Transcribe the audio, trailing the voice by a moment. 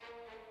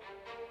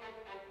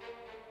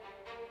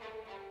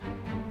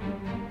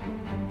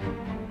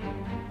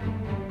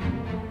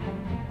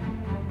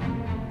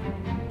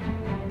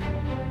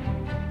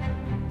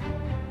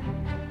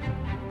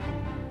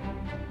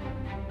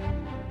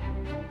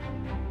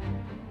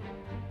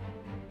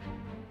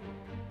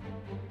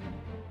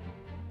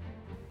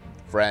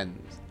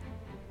Friends,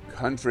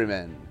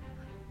 countrymen,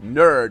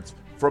 nerds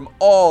from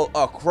all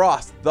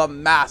across the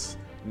mass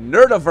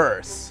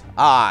nerdiverse,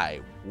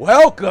 I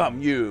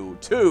welcome you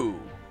to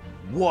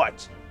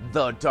What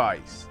the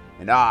Dice,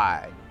 and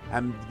I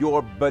am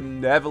your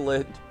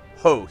benevolent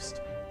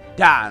host,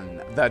 Dan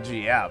the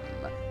GM,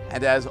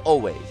 and as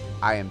always,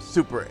 I am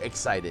super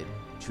excited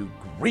to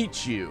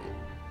greet you.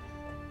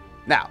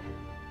 Now,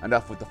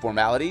 enough with the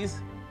formalities.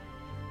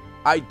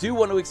 I do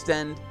want to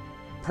extend,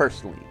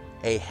 personally,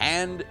 a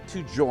hand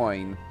to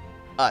join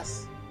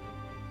us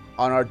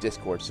on our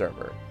Discord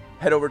server.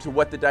 Head over to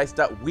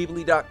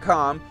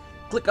whatthedice.weebly.com,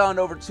 click on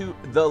over to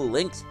the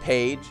links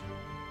page,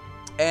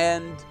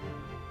 and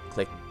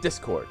click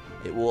Discord.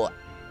 It will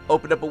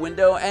open up a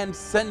window and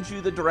send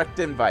you the direct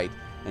invite,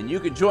 and you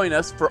can join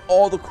us for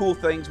all the cool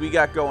things we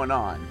got going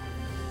on.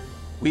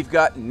 We've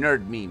got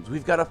nerd memes,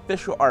 we've got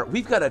official art,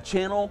 we've got a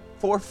channel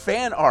for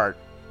fan art,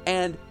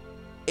 and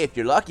if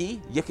you're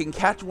lucky, you can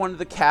catch one of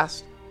the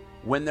cast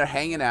when they're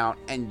hanging out,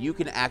 and you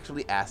can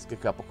actually ask a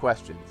couple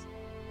questions.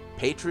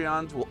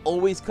 Patreons will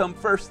always come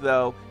first,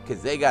 though,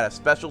 because they got a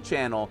special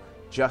channel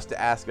just to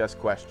ask us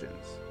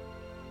questions.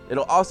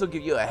 It'll also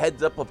give you a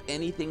heads up of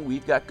anything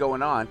we've got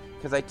going on,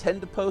 because I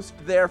tend to post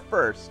there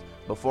first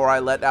before I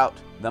let out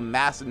the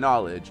mass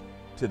knowledge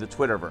to the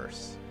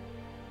Twitterverse.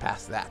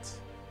 Past that,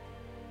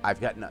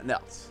 I've got nothing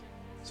else.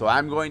 So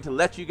I'm going to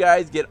let you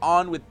guys get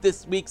on with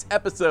this week's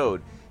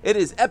episode. It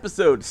is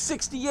episode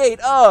 68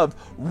 of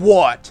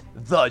What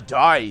the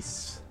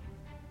Dice.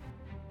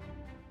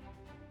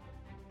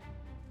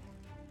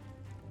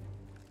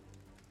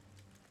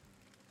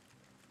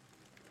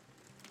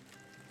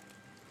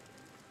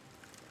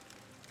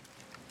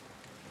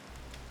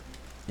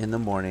 In the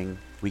morning,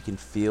 we can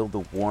feel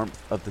the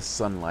warmth of the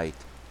sunlight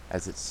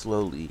as it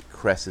slowly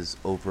cresses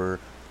over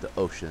the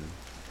ocean.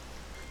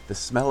 The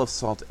smell of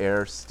salt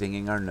air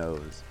stinging our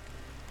nose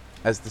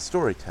as the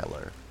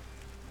storyteller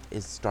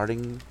is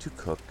starting to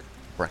cook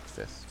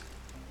breakfast.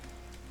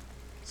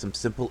 Some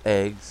simple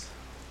eggs,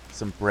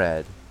 some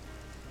bread,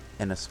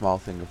 and a small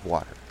thing of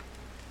water.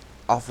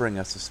 Offering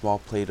us a small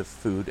plate of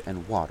food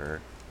and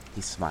water, he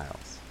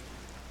smiles.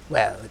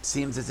 Well, it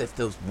seems as if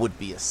those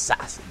would-be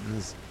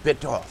assassins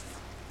bit off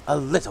a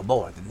little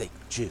more than they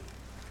could chew.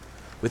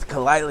 With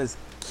Kalila's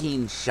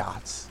keen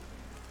shots,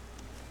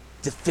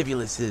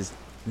 Defibulus's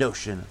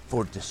notion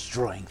for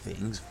destroying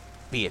things,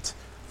 be it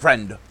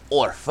friend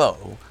or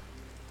foe,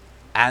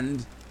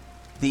 and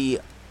the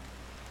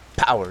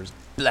powers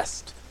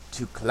blessed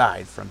to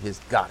collide from his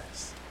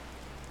goddess.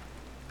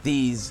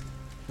 These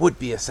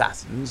would-be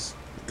assassins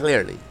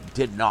clearly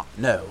did not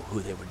know who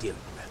they were dealing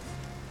with.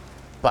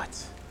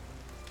 But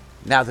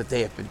now that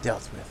they have been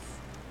dealt with,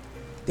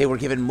 they were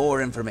given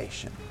more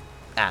information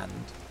and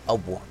a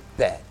warm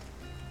bed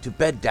to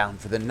bed down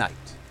for the night.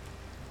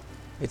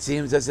 It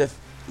seems as if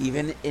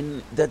even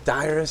in the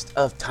direst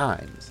of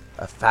times,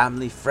 a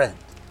family friend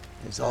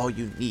is all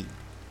you need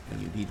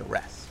when you need a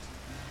rest.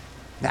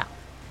 Now,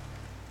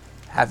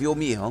 have your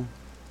meal,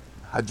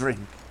 a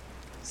drink,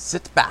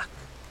 sit back,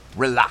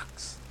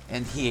 relax,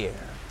 and hear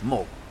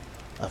more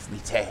of me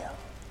tale.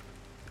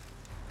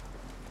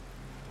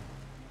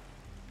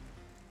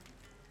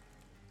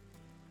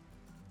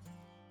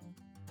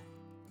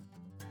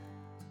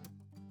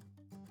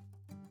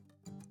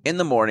 In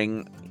the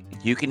morning,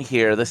 you can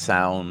hear the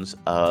sounds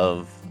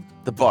of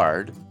the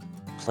bard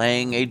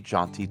playing a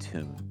jaunty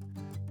tune.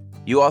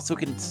 You also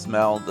can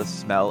smell the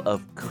smell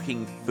of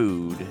cooking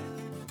food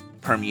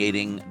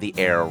permeating the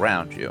air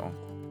around you.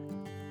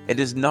 It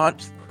is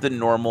not the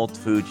normal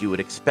food you would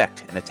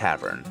expect in a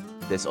tavern.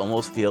 This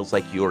almost feels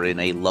like you're in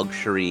a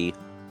luxury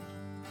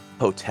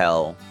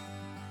hotel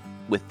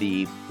with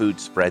the food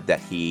spread that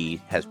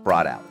he has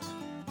brought out.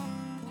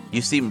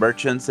 You see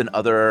merchants and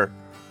other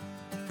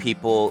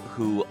people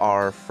who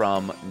are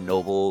from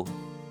noble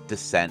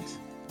descent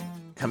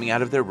coming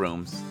out of their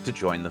rooms to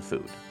join the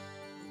food.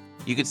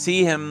 You can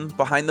see him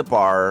behind the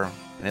bar,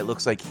 and it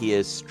looks like he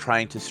is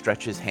trying to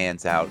stretch his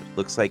hands out.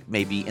 Looks like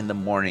maybe in the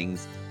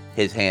mornings,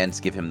 his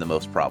hands give him the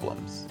most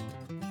problems.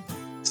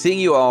 Seeing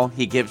you all,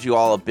 he gives you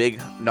all a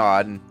big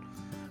nod. And,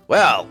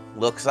 well,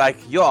 looks like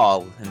you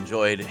all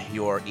enjoyed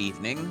your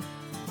evening.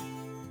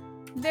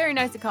 Very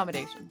nice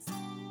accommodations.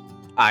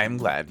 I am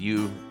glad.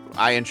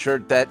 I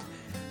ensured that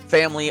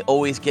family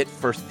always get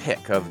first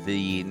pick of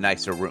the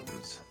nicer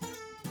rooms.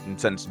 And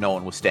since no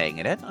one was staying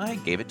in it, I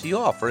gave it to you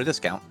all for a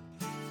discount.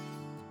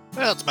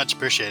 Well, it's much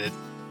appreciated.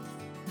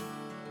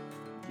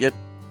 Yep.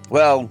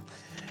 Well,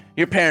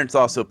 your parents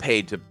also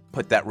paid to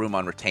put that room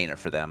on retainer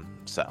for them,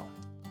 so.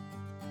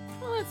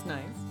 Well, that's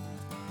nice.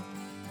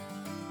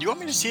 You want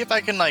me to see if I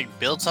can,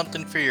 build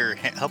something for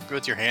help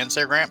with your hands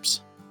there,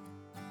 Gramps?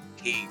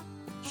 He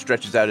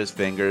stretches out his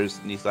fingers,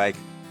 and he's like,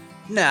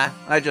 nah,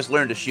 I just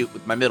learned to shoot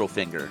with my middle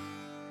finger.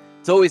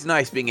 It's always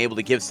nice being able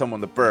to give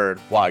someone the bird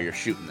while you're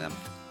shooting them.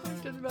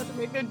 I'm just about to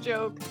make a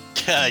joke.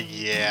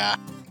 Yeah.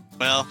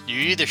 Well, you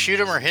either shoot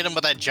him or hit him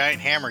with that giant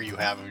hammer you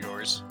have of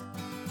yours.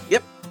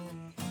 Yep.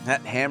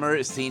 That hammer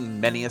has seen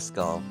many a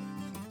skull,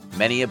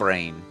 many a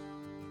brain.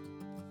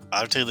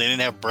 Obviously, they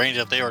didn't have brains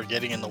if they were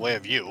getting in the way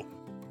of you.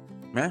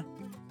 Yeah.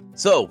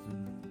 So,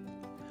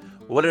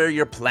 what are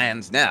your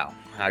plans now?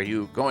 Are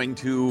you going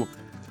to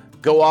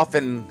go off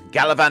and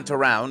gallivant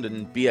around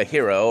and be a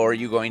hero, or are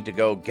you going to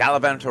go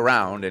gallivant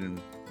around and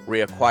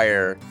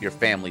reacquire your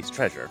family's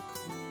treasure?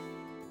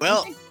 I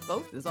Well, think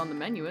both is on the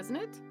menu, isn't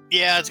it?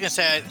 yeah, I was gonna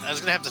say I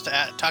was gonna have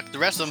to talk to the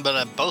rest of them,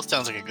 but both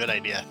sounds like a good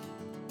idea.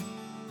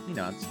 He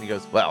nods and he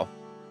goes, well,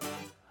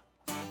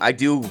 I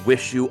do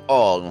wish you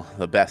all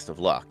the best of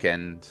luck,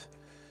 and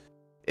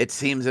it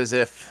seems as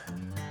if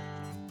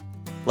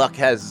luck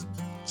has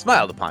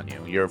smiled upon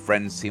you. Your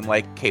friends seem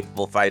like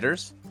capable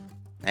fighters,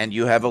 and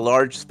you have a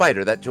large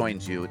spider that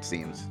joins you, it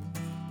seems.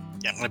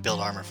 Yeah, I'm gonna build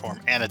armor for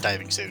him and a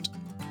diving suit.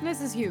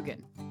 Mrs.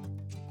 Hugin.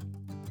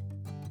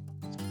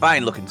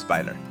 Fine-looking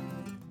spider.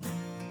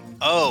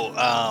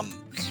 Oh,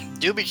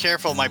 do be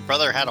careful. My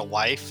brother had a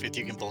wife, if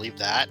you can believe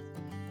that.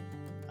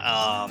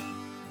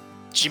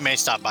 She may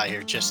stop by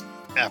here, just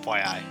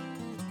FYI.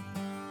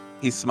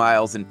 He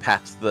smiles and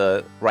pats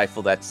the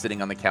rifle that's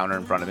sitting on the counter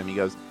in front of him. He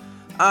goes,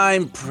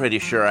 I'm pretty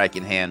sure I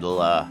can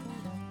handle a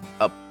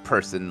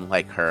person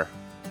like her.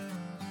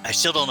 I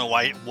still don't know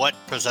what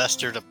possessed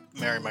her to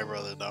marry my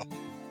brother, though.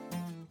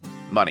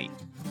 Money.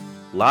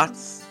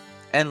 Lots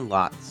and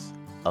lots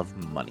of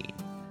money.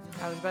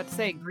 I was about to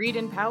say greed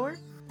and power.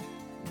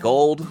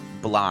 Gold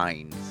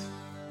blinds.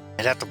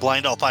 I'd have to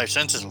blind all 5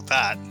 senses with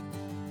that.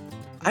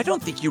 I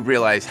don't think you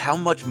realize how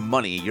much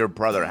money your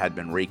brother had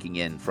been raking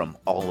in from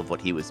all of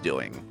what he was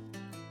doing.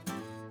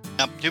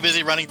 I'm too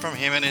busy running from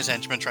him and his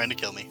henchmen trying to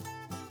kill me.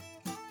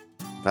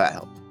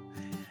 Well,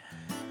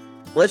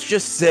 let's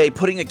just say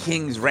putting a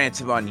king's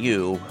ransom on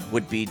you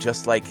would be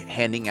just like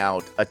handing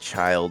out a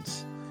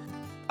child's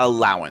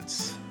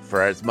allowance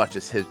for as much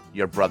as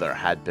your brother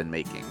had been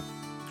making.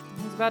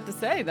 I was about to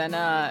say,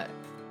 then,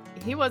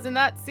 he wasn't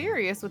that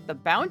serious with the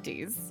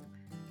bounties,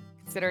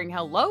 considering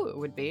how low it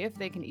would be if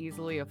they can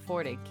easily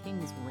afford a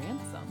king's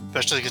ransom.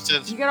 Especially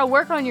because You gotta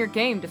work on your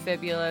game,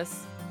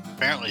 Defibulus.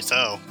 apparently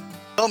so.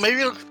 Well,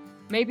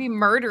 Maybe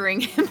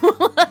murdering him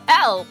will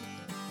help.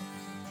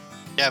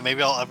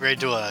 maybe I'll upgrade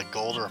to a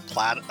gold or a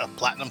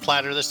platinum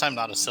platter this time,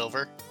 not a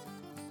silver.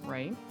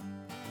 Right?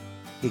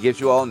 He gives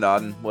you all a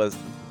nod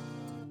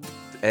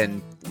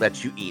and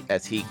lets you eat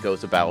as he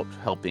goes about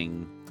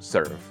helping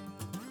serve.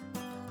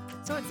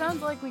 So it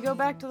sounds like we go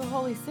back to the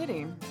Holy City.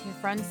 Your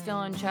friend's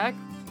still in check.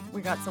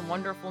 We got some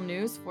wonderful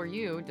news for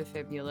you,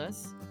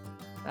 Defibulus.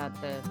 That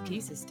the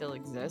pieces still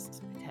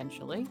exist,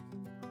 potentially.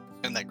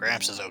 And that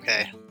Gramps is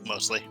okay,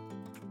 mostly.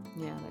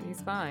 Yeah, that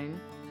he's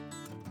fine.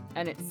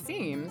 And it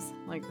seems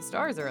like the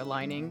stars are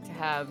aligning to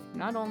have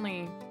not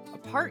only a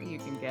part you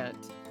can get,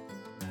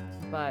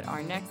 but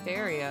our next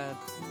area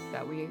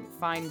that we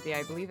find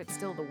I believe it's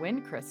still the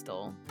Wind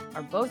Crystal,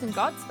 are both in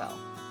Godspell.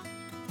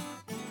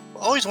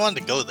 Always wanted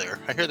to go there.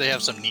 I hear they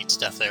have some neat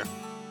stuff there.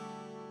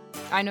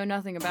 I know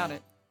nothing about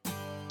it.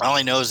 All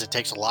I know is it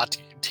takes a lot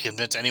to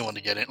convince anyone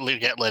to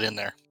get let in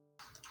there.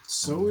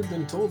 So we've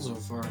been told so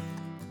far.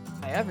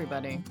 By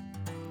everybody.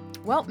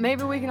 Well,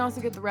 maybe we can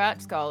also get the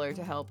Rat Scholar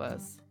to help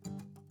us.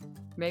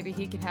 Maybe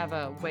he can have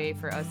a way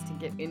for us to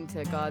get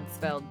into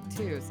Godspell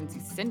too, since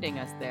he's sending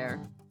us there.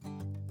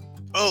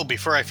 Oh,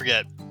 before I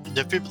forget,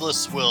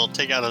 Defibulus will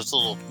take out his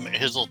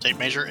little tape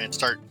measure and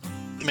start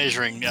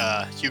measuring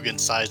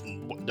Hugin's size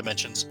and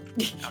dimensions.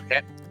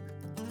 Okay.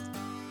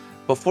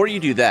 Before you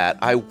do that,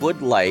 I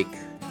would like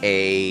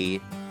a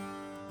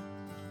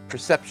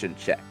perception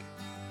check.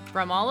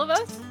 From all of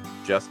us?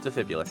 Just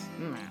Defibulus.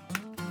 Mm.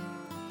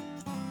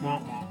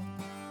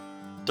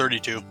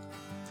 32.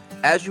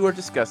 As you are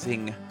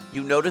discussing,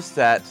 you notice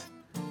that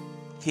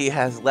he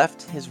has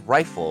left his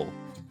rifle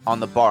on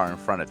the bar in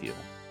front of you.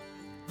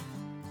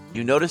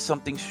 You notice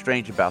something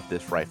strange about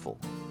this rifle.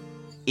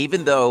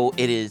 Even though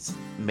it is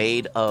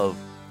made of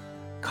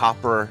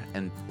copper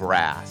and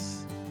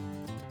brass,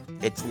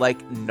 it's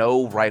like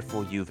no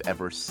rifle you've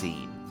ever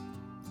seen.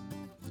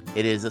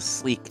 It is a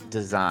sleek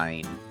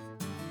design,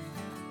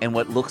 and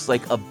what looks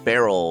like a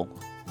barrel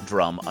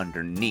drum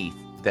underneath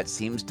that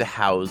seems to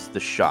house the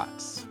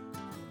shots.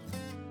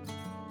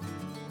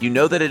 You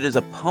know that it is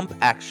a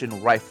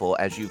pump-action rifle,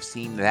 as you've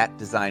seen that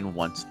design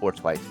once or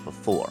twice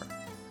before.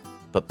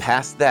 But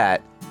past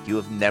that, you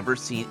have never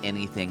seen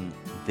anything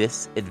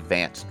this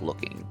advanced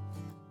looking.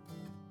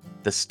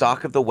 The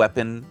stock of the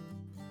weapon,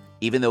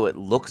 even though it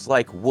looks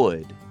like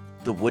wood,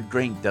 the wood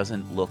grain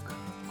doesn't look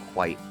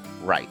quite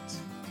right.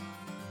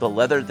 The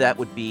leather that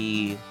would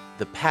be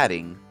the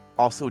padding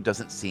also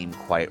doesn't seem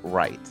quite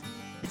right.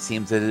 It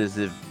seems as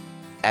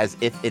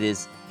if it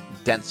is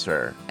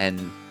denser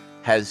and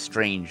has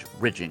strange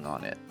ridging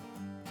on it.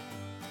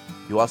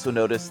 You also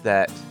notice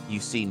that you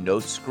see no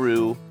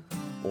screw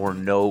or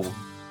no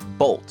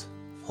bolt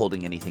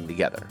holding anything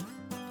together.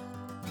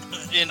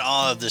 In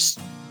awe of this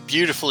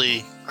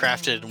beautifully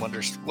crafted and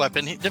wondrous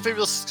weapon.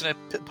 Defibulus is going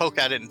to poke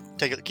at it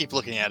and keep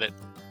looking at it.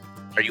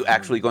 Are you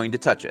actually going to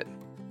touch it?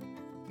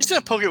 He's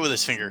going to poke it with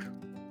his finger.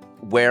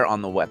 Where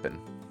on the weapon?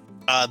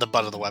 The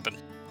butt of the weapon.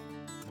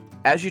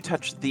 As you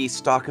touch the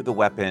stock of the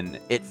weapon,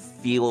 it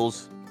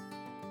feels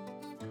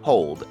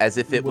cold, as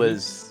if it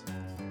was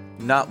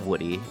not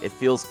woody. It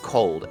feels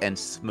cold and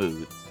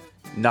smooth,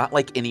 not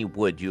like any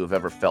wood you have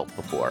ever felt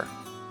before.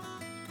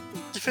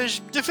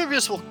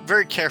 Defibulus will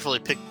very carefully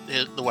pick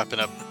the weapon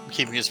up,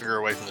 keeping his finger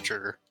away from the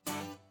trigger.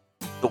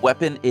 The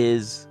weapon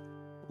is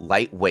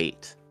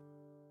lightweight.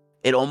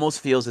 It almost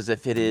feels as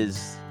if it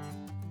is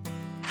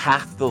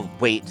half the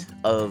weight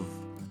of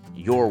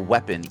your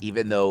weapon,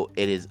 even though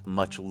it is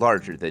much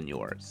larger than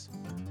yours.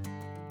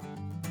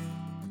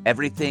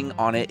 Everything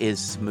on it is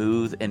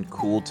smooth and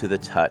cool to the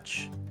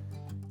touch.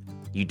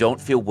 You don't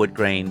feel wood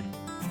grain.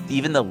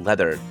 Even the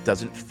leather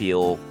doesn't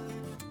feel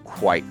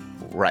quite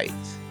right.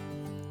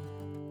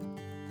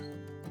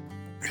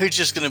 He's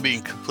just going to be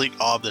in complete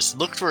awe of this.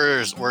 Look where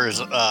his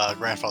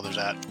grandfather's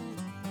at.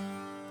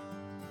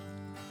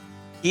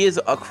 He is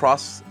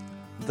across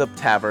the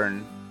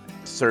tavern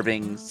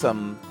serving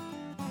some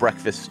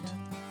breakfast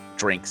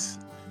drinks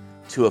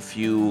to a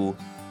few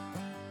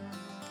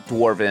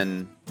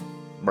dwarven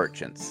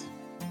merchants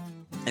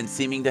and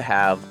seeming to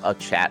have a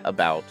chat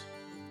about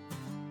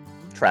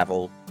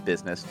travel,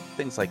 business,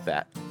 things like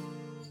that.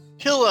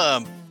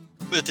 He'll,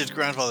 if his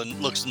grandfather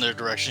looks in their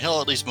direction, he'll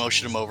at least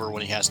motion him over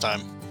when he has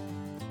time.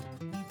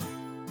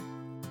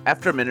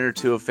 After a minute or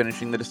two of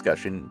finishing the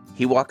discussion,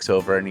 he walks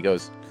over and he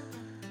goes,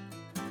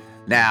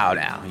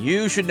 Now,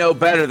 you should know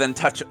better than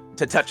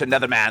to touch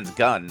another man's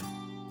gun.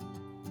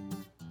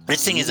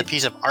 This thing is a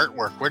piece of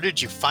artwork. Where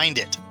did you find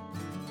it?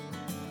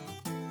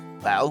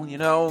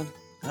 Well,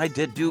 I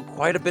did do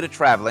quite a bit of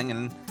traveling,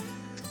 and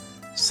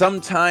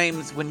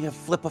sometimes when you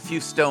flip a few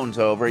stones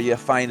over, you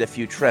find a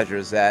few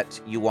treasures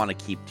that you want to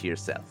keep to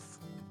yourself.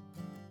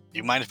 Do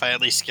you mind if I at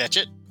least sketch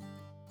it?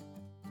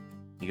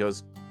 He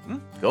goes,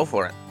 Go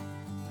for it.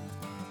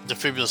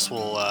 Defibulus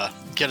will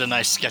get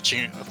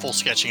a full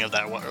sketching of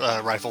that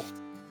rifle.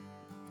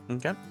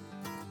 Okay.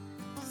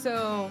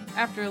 So,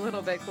 after a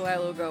little bit, Kalila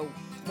will go,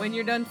 when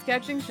you're done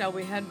sketching, shall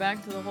we head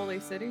back to the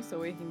Holy City so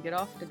we can get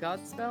off to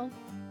Godspell?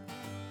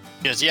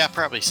 He goes, yeah,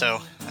 probably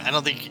so. I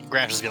don't think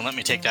Gramps is going to let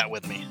me take that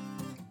with me.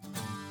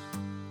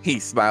 He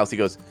smiles. He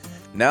goes,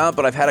 No,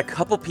 but I've had a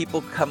couple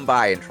people come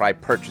by and try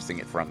purchasing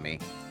it from me.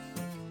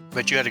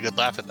 But you had a good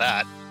laugh at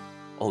that.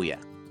 Oh, yeah.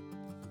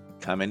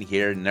 Come in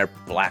here in their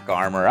black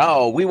armor.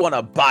 Oh, we want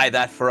to buy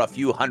that for a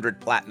few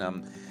hundred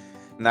platinum.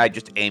 And I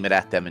just aim it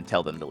at them and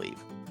tell them to leave.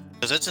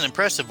 Because it's an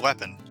impressive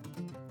weapon.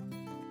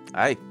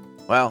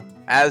 Well,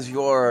 as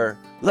your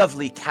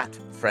lovely cat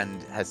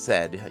friend has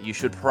said, you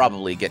should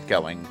probably get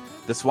going.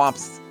 The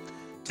swamps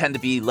tend to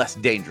be less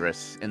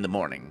dangerous in the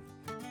morning.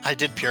 I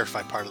did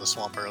purify part of the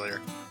swamp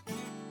earlier.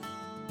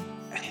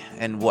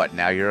 And what,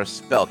 now you're a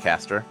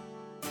spellcaster?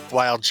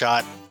 Wild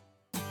shot.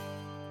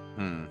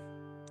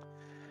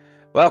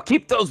 Well,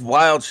 keep those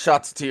wild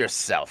shots to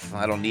yourself.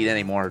 I don't need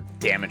any more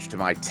damage to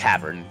my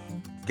tavern.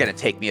 It's gonna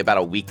take me about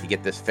a week to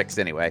get this fixed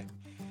anyway.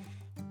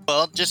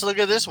 Well, just look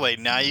at it this way.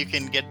 Now you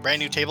can get brand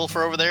new table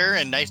for over there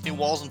and nice new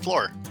walls and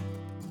floor.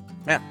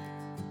 Yeah,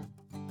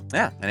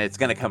 and it's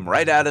gonna come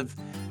right out of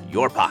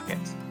your pocket.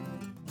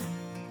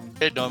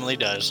 It normally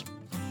does.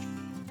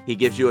 He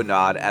gives you a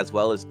nod as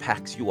well as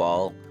packs you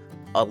all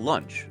a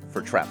lunch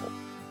for travel.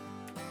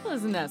 Well,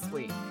 isn't that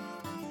sweet?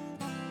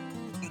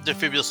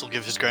 Defibulus will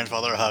give his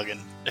grandfather a hug and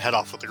head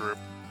off with the group.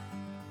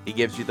 He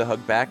gives you the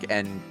hug back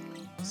and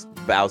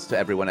bows to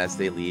everyone as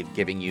they leave,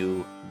 giving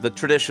you the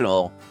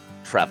traditional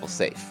travel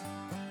safe.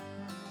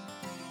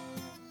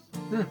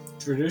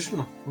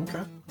 Traditional.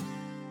 Okay.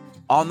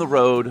 On the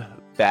road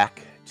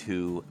back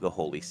to the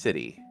Holy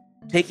City.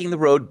 Taking the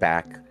road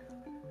back,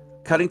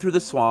 cutting through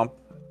the swamp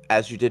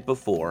as you did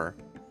before,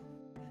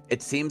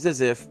 it seems as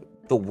if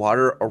the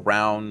water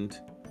around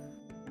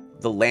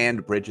the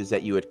land bridges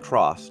that you had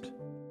crossed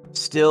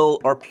still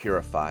are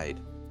purified.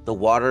 The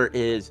water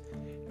is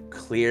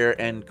clear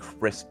and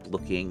crisp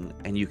looking,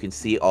 and you can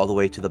see all the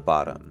way to the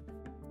bottom.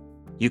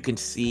 You can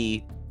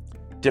see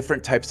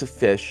different types of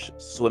fish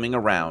swimming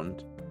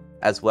around,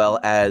 as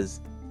well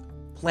as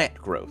plant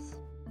growth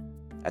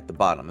at the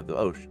bottom of the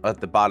ocean,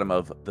 at the bottom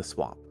of the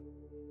swamp,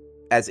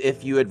 as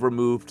if you had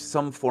removed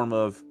some form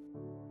of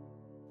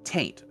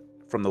taint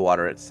from the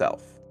water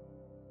itself.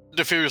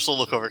 Defibulus will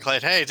look over at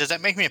Clyde. Hey, does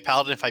that make me a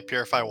paladin if I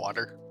purify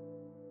water?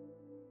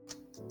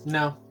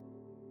 No.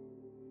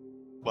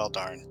 Well,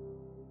 darn.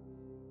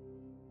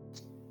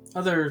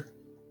 Other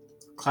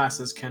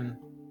classes can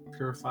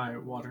purify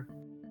water.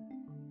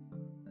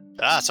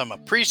 So I'm a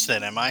priest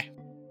then, am I?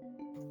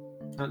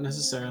 Not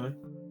necessarily.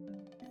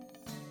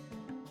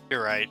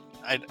 You're right.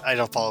 I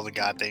don't follow the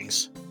god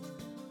things.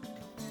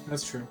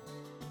 That's true.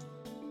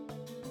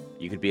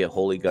 You could be a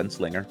holy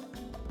gunslinger.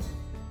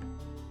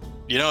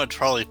 You know, it's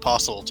probably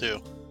possible, too.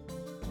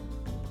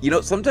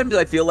 Sometimes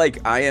I feel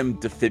like I am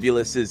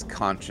Defibulus's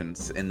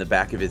conscience in the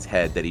back of his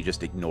head that he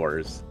just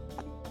ignores.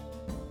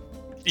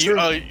 You,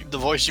 the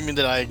voice you mean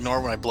that I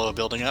ignore when I blow a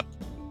building up?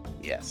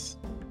 Yes.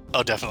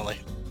 Oh, definitely.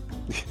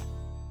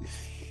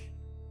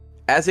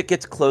 As it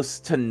gets close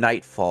to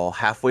nightfall,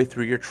 halfway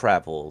through your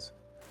travels,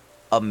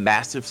 a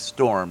massive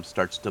storm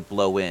starts to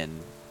blow in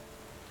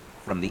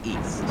from the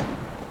east.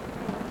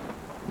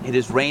 It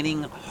is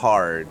raining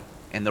hard,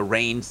 and the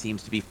rain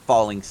seems to be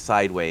falling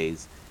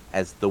sideways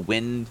as the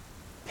wind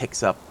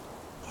picks up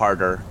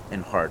harder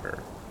and harder.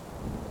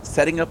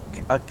 Setting up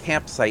a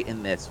campsite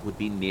in this would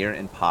be near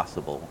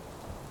impossible.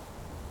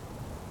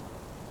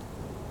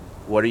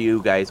 What are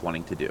you guys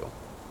wanting to do?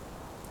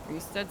 You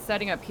said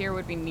setting up here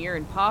would be near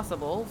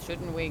impossible.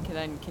 Shouldn't we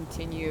then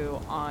continue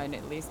on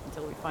at least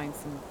until we find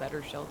some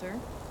better shelter?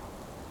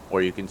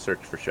 Or you can search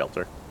for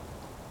shelter.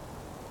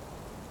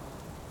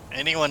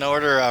 Anyone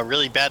order a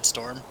really bad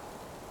storm?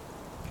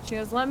 She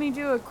goes, let me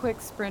do a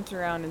quick sprint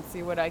around and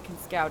see what I can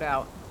scout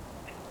out.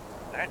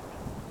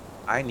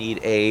 I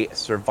need a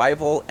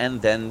survival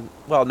and then...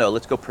 Well, no,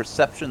 let's go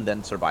perception,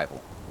 then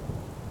survival.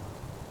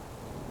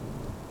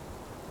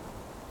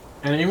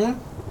 Anyone?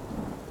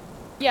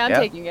 Yeah, I'm Yeah.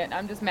 taking it.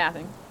 I'm just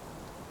mathing.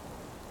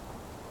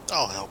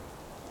 Oh, no.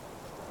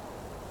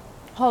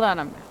 Hold on,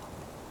 I'm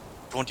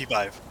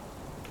 25.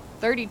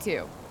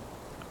 32.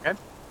 Okay.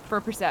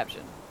 For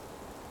perception.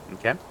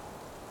 Okay.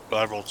 But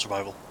I rolled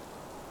survival.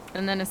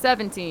 And then a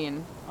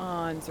 17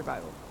 on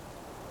survival.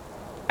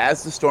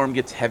 As the storm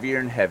gets heavier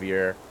and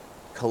heavier,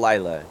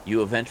 Kalila,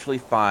 you eventually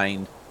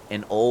find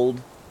an old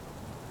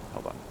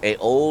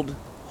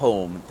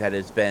home that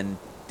has been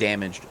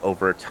damaged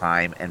over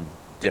time and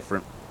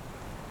different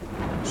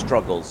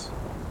struggles.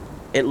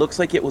 It looks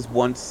like it was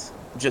once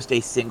just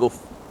a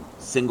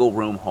single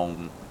room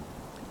home,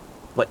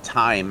 but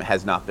time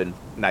has not been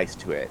nice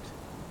to it.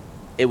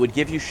 It would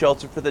give you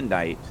shelter for the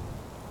night,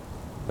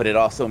 but it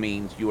also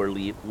means you are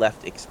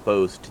left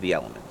exposed to the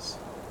elements.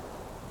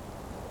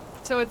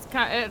 So it's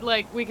kind of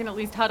like we can at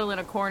least huddle in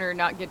a corner,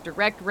 not get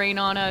direct rain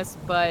on us,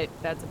 but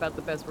that's about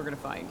the best we're going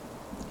to find.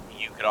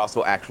 You could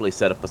also actually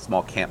set up a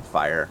small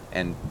campfire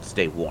and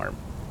stay warm.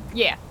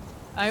 Yeah.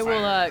 I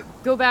will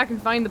go back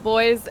and find the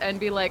boys and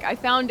be like, I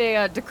found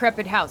a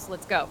decrepit house.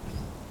 Let's go.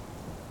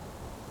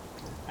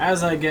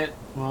 As I get...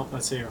 Well,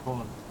 let's see here.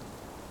 Hold on.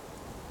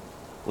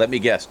 Let me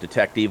guess,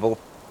 detect evil?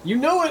 You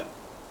know it!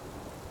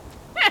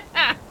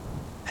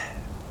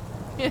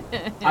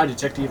 I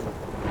detect evil.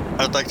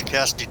 I'd like to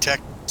cast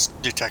detect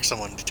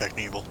someone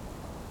detecting evil.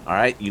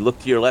 Alright, you look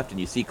to your left and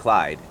you see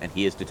Clyde, and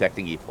he is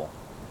detecting evil.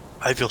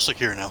 I feel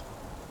secure now.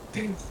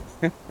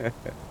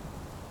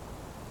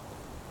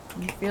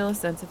 You feel a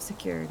sense of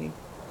security.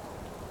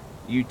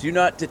 You do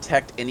not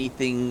detect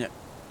anything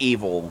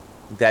evil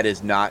that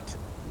is not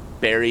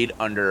buried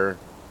under...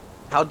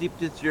 How deep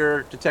does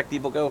your detect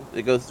evil go?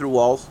 It goes through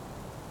walls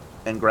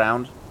and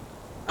ground?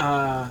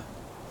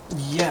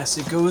 Yes,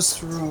 it goes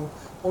through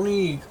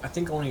only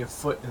a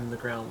foot in the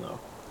ground though.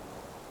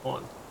 Hold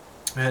on.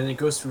 And it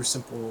goes through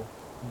simple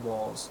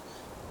walls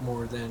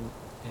more than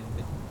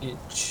an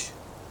inch.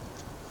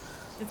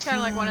 It's kind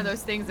of like one of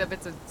those things. If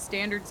it's a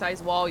standard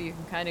size wall, you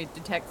can kind of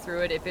detect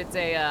through it. If it's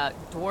a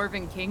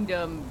Dwarven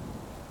Kingdom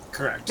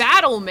Correct.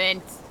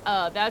 battlement,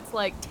 that's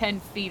like 10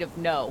 feet of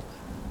no.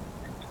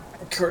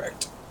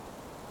 Correct.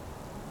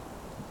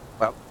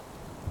 Well,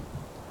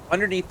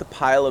 underneath the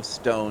pile of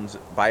stones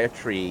by a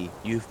tree,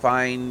 you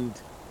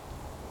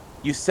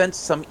sense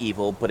some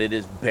evil, but it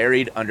is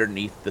buried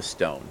underneath the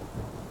stone.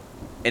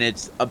 And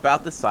it's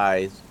about the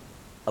size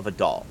of a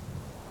doll.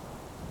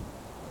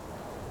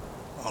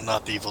 Oh,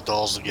 not the evil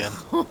dolls again.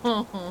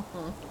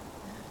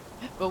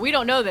 But we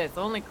don't know this.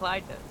 Only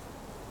Clyde does.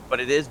 But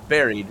it is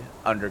buried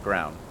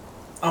underground.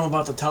 I'm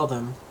about to tell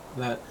them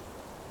that.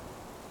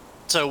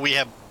 So we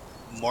have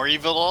more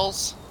evil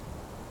dolls?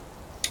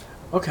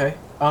 Okay.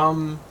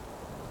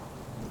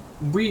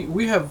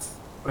 We have.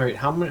 All right.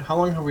 How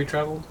long have we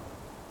traveled?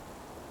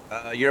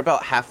 You're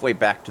about halfway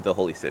back to the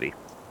Holy City.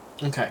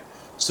 Okay.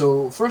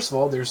 So first of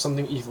all, there's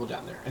something evil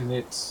down there, and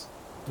it's,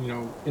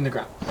 in the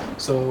ground.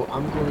 So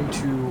I'm going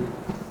to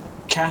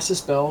cast a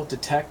spell,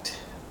 detect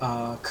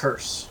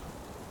curse.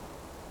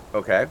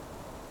 Okay.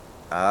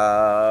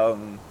 Yeah,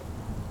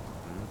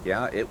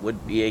 it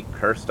would be a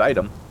cursed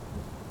item.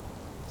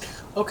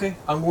 Okay,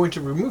 I'm going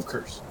to remove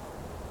curse.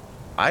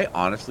 I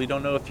honestly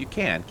don't know if you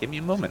can. Give me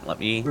a moment. Let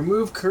me...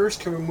 Remove curse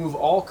can remove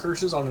all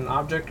curses on an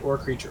object or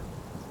creature.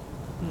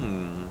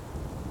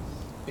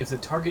 If the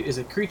target is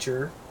a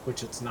creature,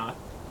 which it's not,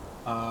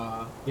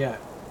 yeah.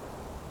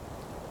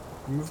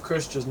 Remove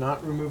curse does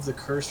not remove the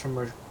curse from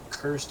a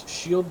cursed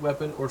shield,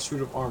 weapon, or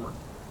suit of armor.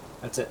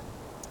 That's it.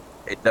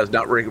 It does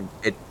not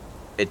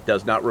it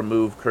does not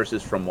remove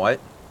curses from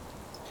what?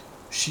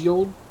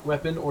 Shield,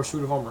 weapon, or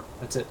suit of armor.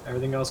 That's it.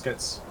 Everything else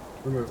gets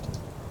removed.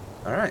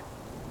 All right.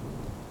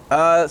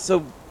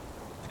 So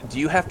do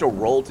you have to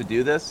roll to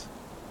do this?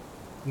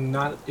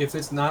 Not if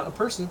it's not a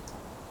person.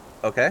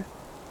 Okay.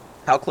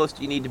 How close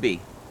do you need to be?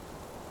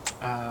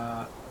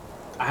 I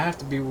have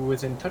to be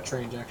within touch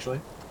range, actually.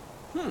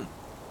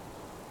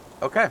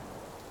 Okay.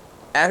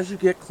 As you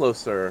get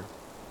closer,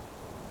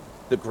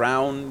 the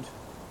ground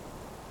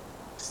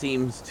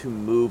seems to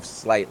move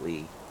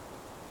slightly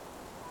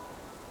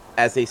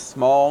as a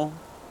small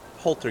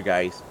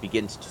poltergeist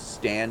begins to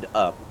stand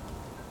up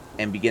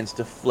and begins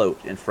to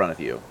float in front of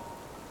you.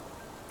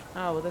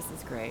 Oh, well, this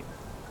is great.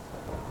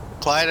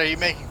 Clyde, are you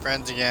making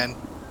friends again?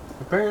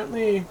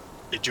 Apparently,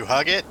 Did you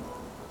hug it?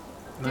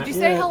 Did not you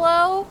say yet.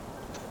 hello?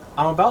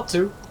 I'm about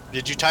to.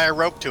 Did you tie a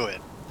rope to it?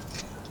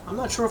 I'm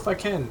not sure if I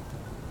can.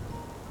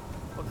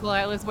 Well,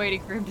 Kalila's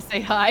waiting for him to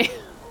say hi.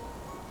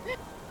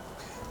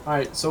 All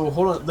right, so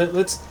hold on.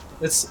 Let's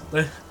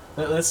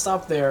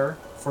stop there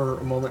for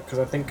a moment because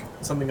I think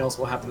something else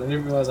will happen. I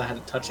didn't realize I had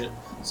to touch it.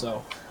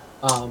 So,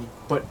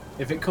 but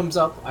if it comes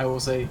up, I will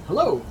say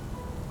hello.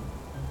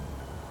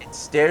 It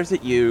stares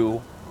at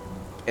you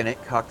and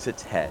it cocks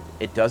its head.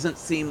 It doesn't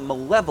seem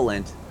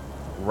malevolent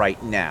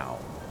right now,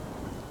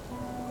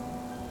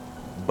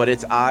 but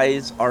its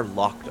eyes are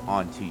locked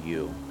onto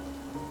you.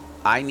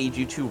 I need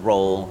you to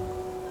roll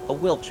a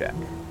will check.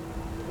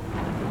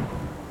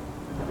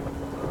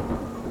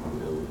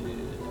 Will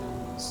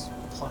is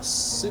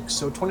 +6,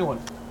 so 21.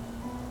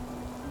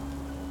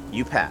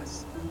 You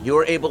pass.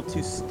 You're able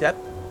to step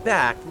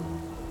back,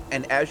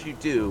 and as you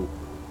do,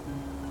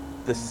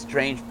 the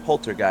strange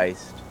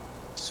poltergeist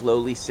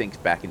slowly sinks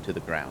back into the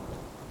ground.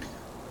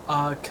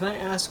 Can I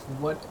ask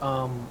what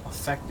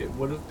effect it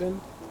would have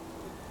been?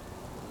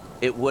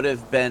 It would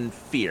have been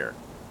fear.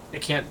 I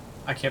can't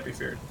be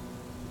feared.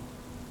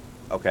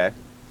 Okay.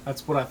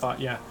 That's what I thought.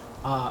 Yeah.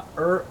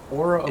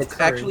 Aura of It's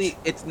courage. actually,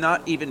 it's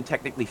not even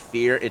technically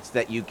fear. It's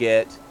that you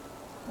get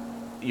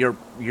you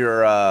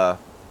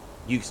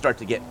start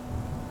to get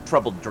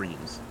troubled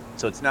dreams.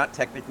 So it's not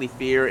technically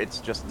fear. It's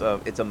just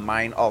it's a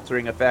mind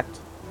altering effect.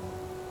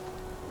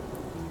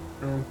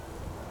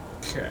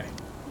 Okay.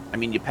 I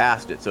mean, you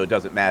passed it, so it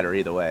doesn't matter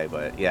either way.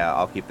 But yeah,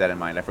 I'll keep that in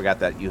mind. I forgot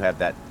that you have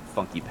that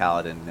funky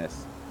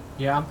paladin-ness.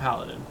 Yeah, I'm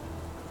paladin.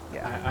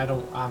 Yeah.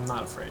 I'm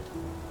not afraid.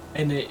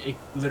 And it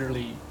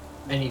literally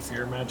any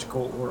fear,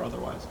 magical or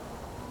otherwise.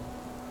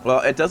 Well,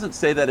 it doesn't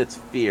say that it's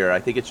fear. I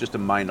think it's just a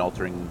mind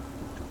altering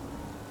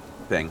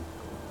thing.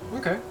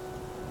 Okay.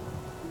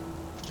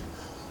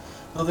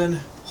 Well then,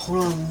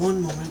 hold on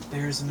one moment.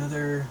 There's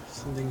another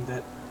something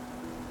that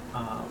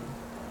I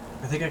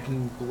think I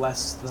can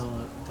bless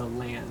the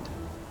land.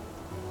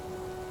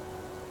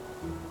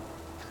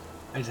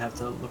 I just have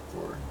to look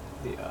for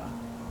the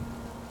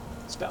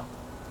spell.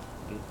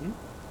 Mm-hmm.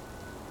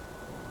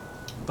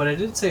 But I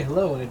did say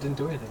hello and it didn't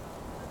do anything.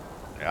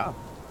 Yeah.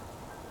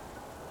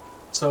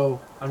 So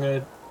I'm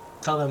gonna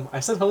tell them I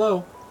said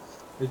hello.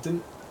 It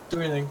didn't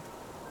do anything.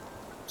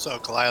 So,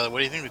 Kalila, what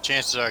do you think the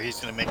chances are he's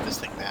going to make this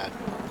thing mad?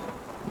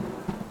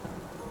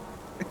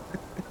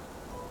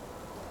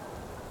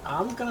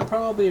 I'm gonna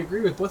probably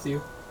agree with both of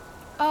you.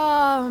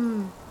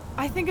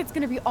 I think it's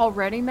gonna be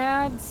already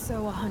mad,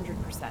 so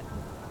 100%.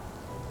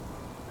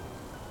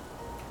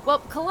 Well,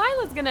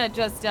 Kalila's gonna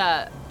just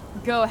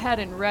go ahead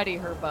and ready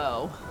her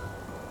bow.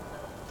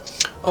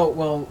 Oh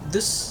well,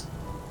 this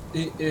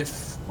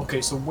if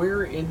okay. So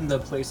where in the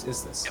place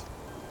is this?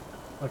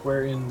 Like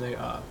where in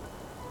the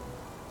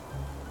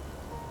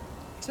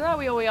So that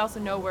we also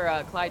know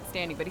where Clyde's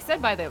standing, but he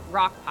said by the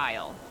rock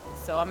pile.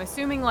 So I'm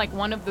assuming like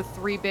one of the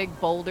 3 big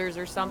boulders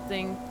or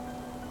something.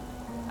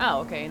 Oh,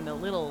 okay, in the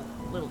little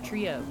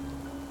trio.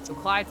 So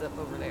Clyde's up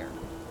over there.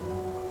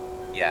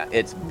 Yeah,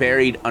 it's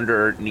buried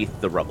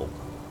underneath the rubble.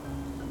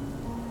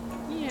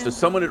 Yeah. So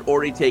someone had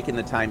already taken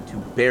the time to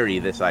bury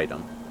this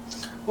item.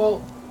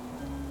 Well,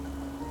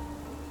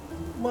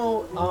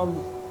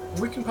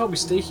 we can probably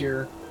stay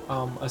here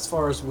as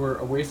far as we're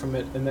away from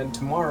it, and then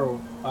tomorrow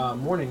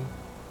morning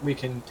we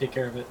can take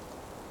care of it.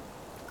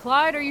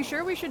 Clyde, are you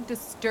sure we should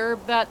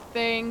disturb that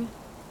thing?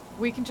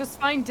 We can just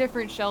find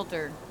different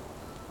shelter.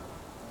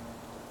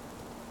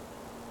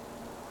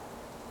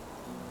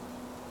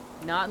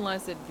 Not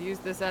unless it views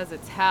this as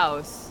its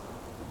house.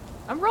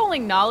 I'm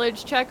rolling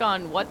knowledge check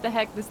on what the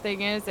heck this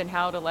thing is and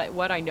how to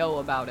what I know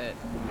about it.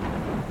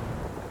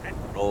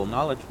 Roll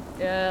knowledge.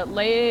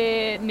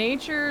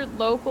 Nature,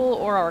 local,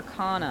 or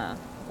arcana,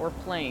 or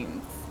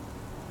planes.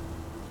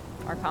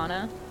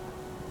 Arcana.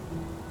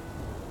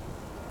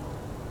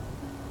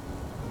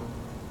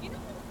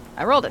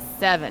 I rolled a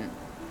 7.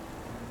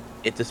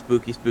 It's a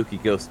spooky, spooky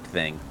ghost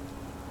thing.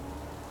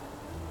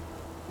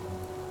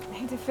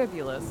 Ain't it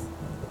fabulous?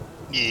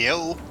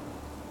 Yo.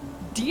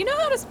 Do you know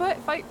how to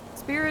fight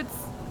spirits?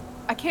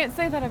 I can't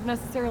say that I've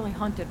necessarily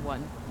hunted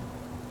one.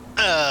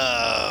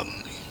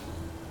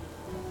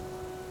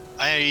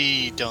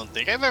 I don't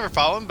think I've ever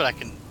fought one, but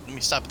let me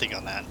stop thinking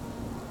on that.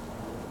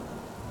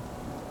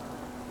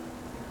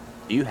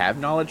 Do you have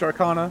knowledge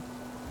arcana?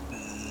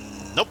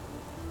 Nope.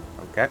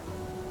 Okay.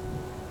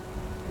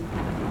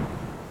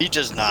 He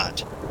does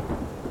not.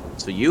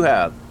 So you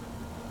have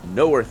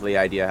no earthly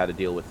idea how to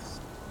deal with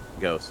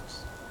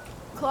ghosts.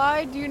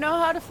 Clyde, do you know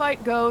how to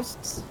fight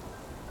ghosts?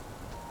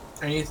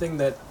 Anything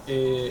that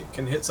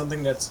can hit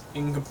something that's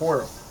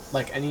incorporeal,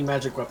 like any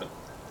magic weapon.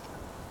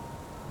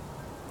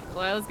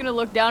 Clyde's gonna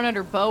look down at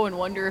her bow and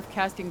wonder if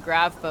casting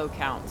grav bow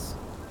counts.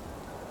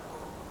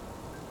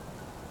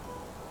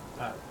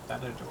 That I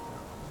don't know.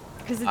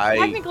 Because it's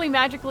technically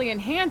magically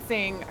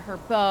enhancing her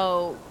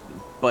bow.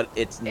 But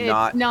it's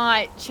It's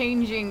not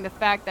changing the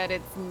fact that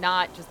it's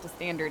not just a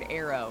standard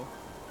arrow.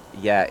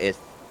 Yeah,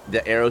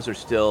 the arrows are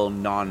still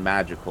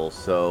non-magical,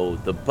 so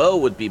the bow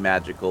would be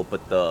magical,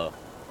 but the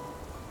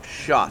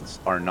shots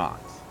are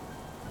not.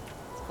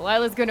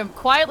 Lila's gonna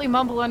quietly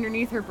mumble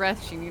underneath her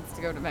breath she needs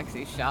to go to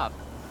Mexi's shop.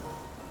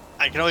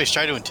 I can always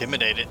try to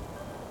intimidate it.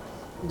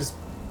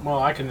 Well,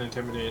 I can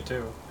intimidate it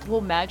too.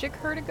 Will magic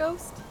hurt a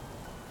ghost?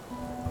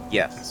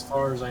 Yes. As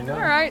far as I know.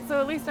 Alright, so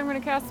at least I'm gonna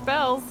cast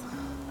spells.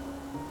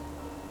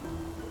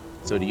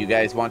 So do you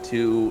guys want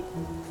to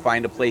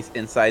find a place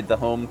inside the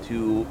home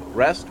to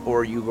rest, or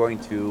are you going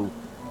to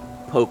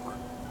poke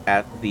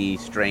at the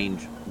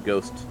strange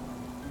ghost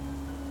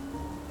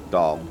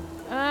doll?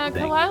 thing?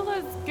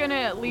 Kalila's gonna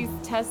at least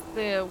test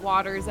the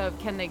waters of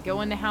can they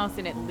go in the house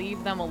and it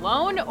leave them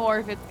alone, or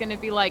if it's gonna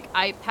be like,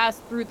 I pass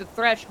through the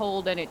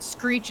threshold and it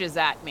screeches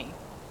at me.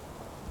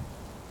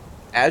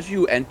 As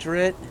you enter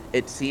it,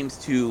 it seems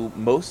to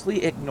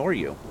mostly ignore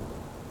you.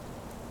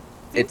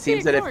 It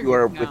seems that if you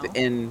are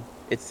within...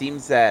 It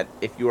seems that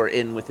if you are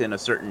within a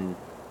certain...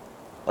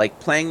 Like,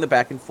 playing the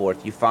back and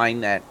forth, you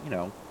find that,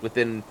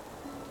 within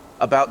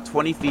about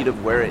 20 feet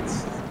of where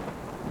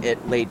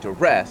it laid to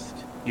rest,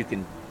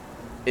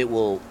 it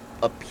will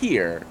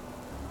appear.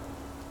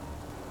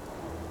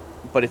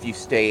 But if you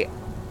stay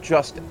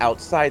just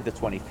outside the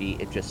 20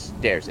 feet, it just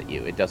stares at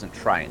you. It doesn't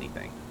try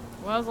anything.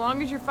 Well, as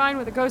long as you're fine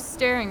with a ghost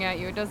staring at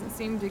you, it doesn't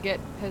seem to get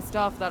pissed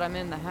off that I'm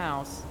in the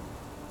house.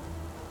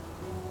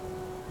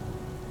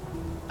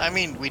 I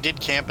mean, we did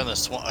camp in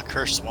a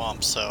cursed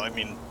swamp, so, I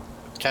mean,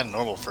 it's kind of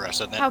normal for us,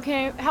 isn't it?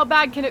 How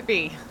bad can it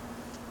be?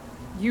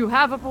 You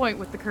have a point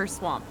with the cursed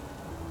swamp.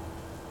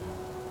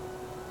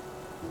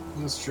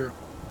 That's true.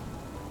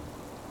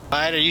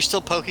 Alright, are you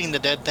still poking the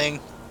dead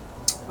thing?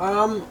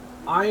 I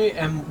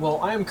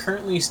am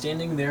currently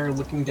standing there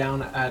looking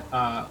down at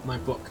my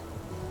book.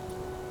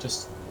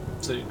 Just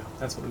so you know,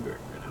 that's what I'm doing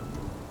right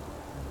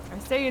now. I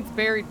say it's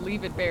buried,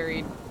 leave it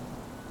buried.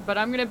 But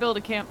I'm gonna build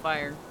a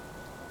campfire.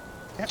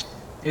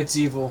 It's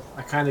evil.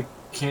 I kind of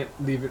can't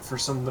leave it for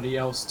somebody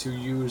else to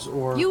use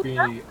or be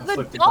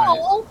afflicted the by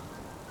doll.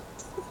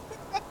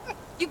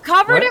 You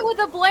covered it with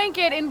a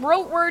blanket and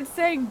wrote words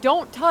saying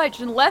 "don't touch"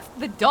 and left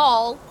the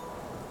doll.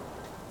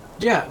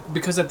 Yeah,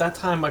 because at that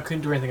time I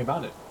couldn't do anything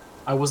about it.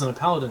 I wasn't a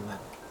paladin then.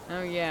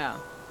 Oh yeah,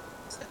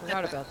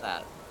 forgot about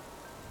that.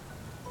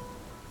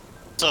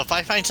 So if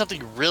I find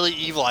something really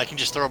evil, I can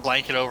just throw a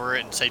blanket over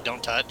it and say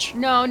 "don't touch"?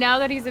 No, now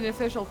that he's an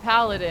official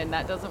paladin,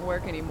 that doesn't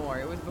work anymore.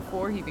 It was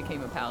before he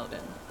became a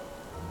paladin.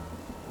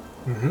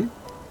 Mm-hmm.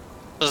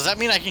 Does that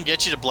mean I can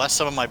get you to bless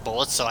some of my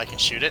bullets so I can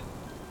shoot it?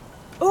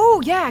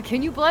 Oh yeah,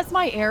 can you bless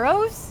my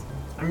arrows?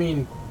 I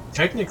mean,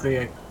 technically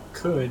I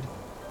could,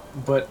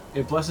 but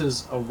it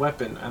blesses a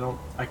weapon.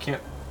 I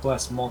can't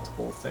bless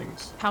multiple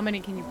things. How many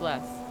can you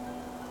bless?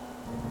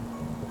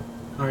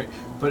 Alright,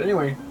 but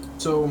anyway,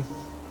 so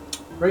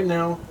right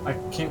now I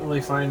can't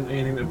really find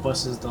anything that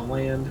blesses the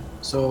land,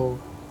 so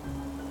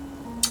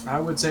I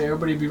would say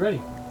everybody be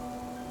ready.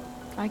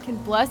 I can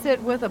bless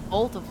it with a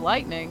bolt of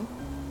lightning.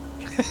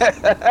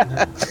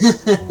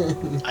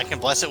 I can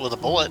bless it with a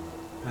bullet.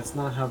 That's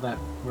not how that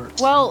works.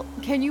 Well,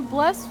 can you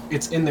bless?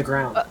 It's in the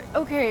ground.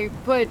 Okay,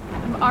 but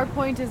our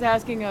point is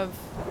asking of...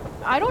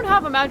 I don't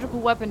have a magical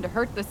weapon to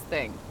hurt this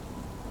thing.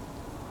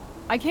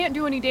 I can't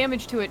do any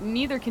damage to it,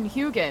 neither can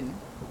Hugin.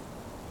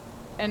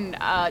 And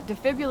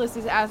Defibulus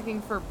is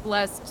asking for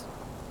blessed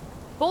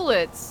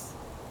bullets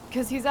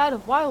because he's out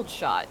of wild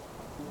shot.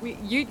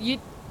 You'd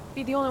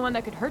be the only one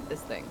that could hurt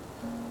this thing.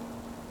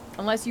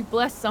 Unless you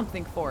bless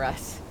something for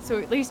us. So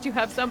at least you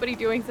have somebody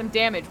doing some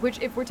damage, which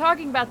if we're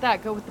talking about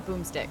that, go with the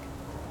boomstick.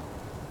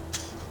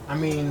 I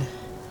mean,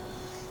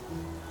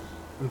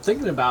 I'm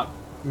thinking about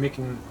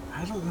making...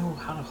 I don't know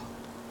how to...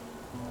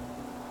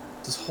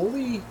 Does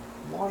holy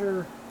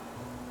water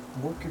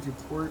work if you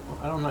pour it?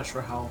 I'm not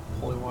sure how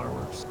holy water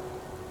works.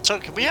 So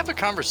can we have a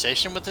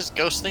conversation with this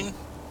ghost thing?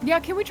 Yeah,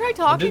 can we try I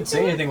talking didn't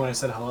say anything when I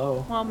said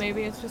hello. Well,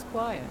 maybe it's just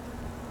quiet.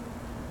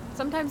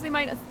 Sometimes they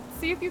might...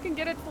 See if you can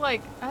get it to,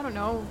 like, I don't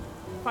know,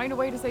 find a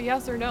way to say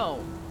yes or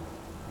no.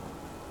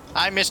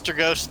 Hi, Mr.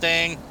 Ghost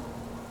Thing.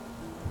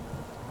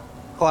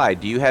 Clyde,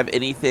 do you have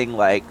anything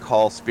like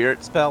Call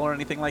Spirit Spell or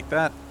anything like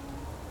that?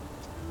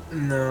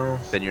 No.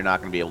 Then you're not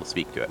going to be able to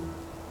speak to it.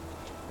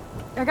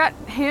 I got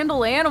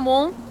Handle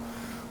Animal.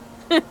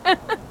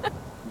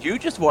 You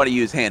just want to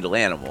use Handle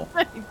Animal.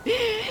 I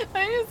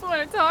just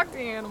want to talk to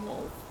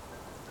animals.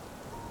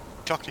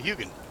 Talk to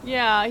Hugin.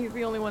 Yeah, he's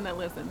the only one that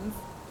listens.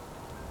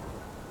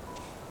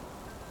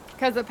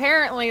 Because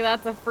apparently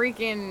that's a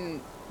freaking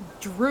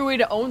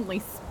druid-only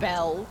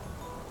spell.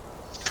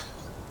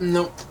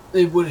 Nope,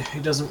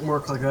 it doesn't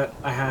work like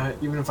that.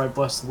 Even if I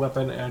bless the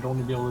weapon, I'd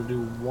only be able to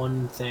do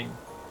one thing.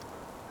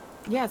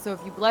 Yeah, so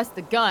if you bless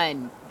the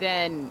gun,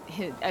 then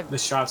the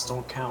shots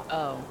don't count.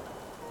 Oh.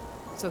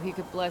 So he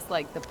could bless,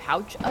 like, the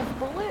pouch of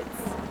bullets?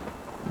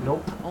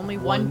 Nope. Only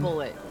one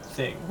bullet.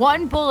 Thing.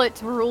 One bullet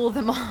to rule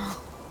them all.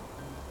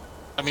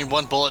 I mean,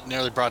 one bullet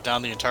nearly brought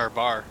down the entire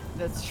bar.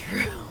 That's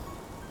true.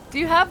 Do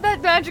you have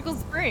that magical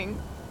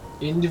spring?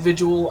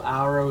 Individual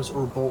arrows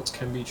or bolts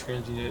can be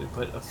transmutated,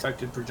 but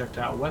affected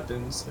projectile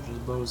weapons, such as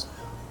bows,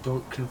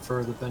 don't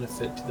confer the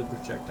benefit to the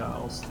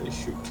projectiles they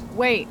shoot.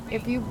 Wait,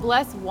 if you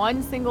bless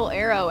one single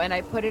arrow and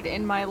I put it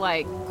in my,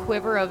 like,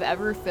 quiver of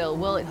Everfill,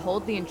 will it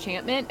hold the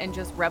enchantment and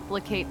just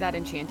replicate that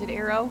enchanted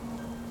arrow?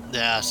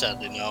 Yeah,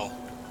 sadly no.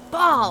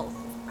 Balls!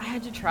 I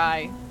had to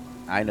try.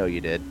 I know you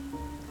did.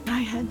 I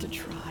had to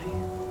try.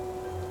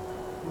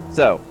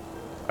 So,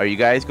 are you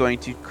guys going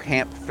to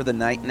camp for the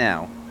night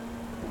now?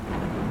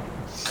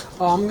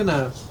 Oh, I'm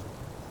gonna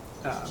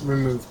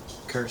remove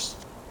curse.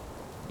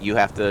 You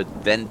have to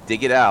then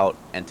dig it out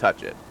and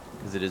touch it,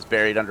 because it is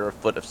buried under a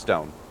foot of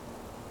stone.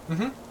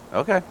 Mm-hmm.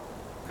 Okay.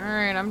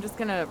 Alright, I'm just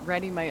gonna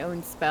ready my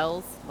own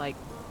spells, like,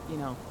 you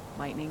know,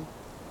 lightning.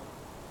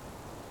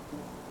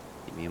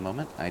 Give me a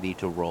moment. I need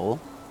to roll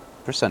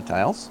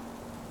percentiles.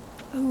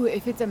 Ooh,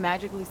 if it's a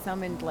magically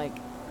summoned, like,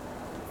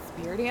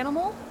 spirit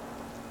animal?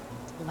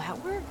 Will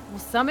that work? Will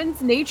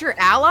summon's nature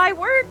ally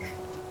work?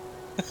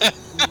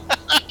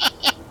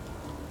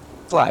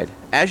 Slide.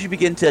 As you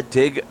begin to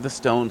dig the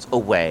stones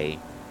away,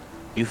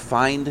 you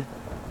find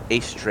a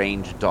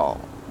strange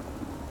doll.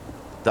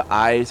 The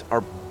eyes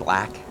are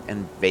black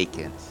and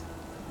vacant.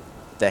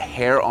 The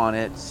hair on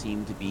it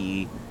seemed to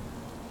be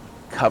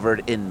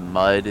covered in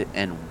mud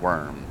and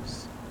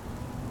worms.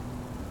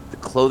 The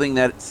clothing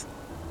that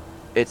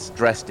it's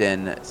dressed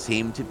in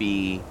seemed to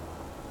be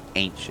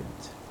ancient.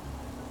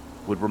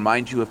 Would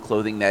remind you of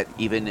clothing that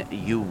even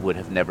you would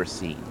have never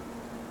seen.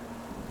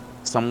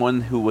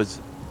 Someone who was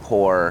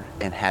poor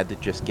and had to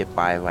just get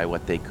by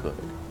what they could.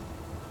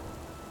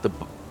 The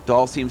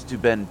doll seems to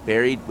have been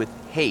buried with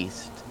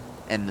haste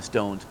and the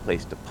stones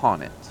placed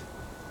upon it.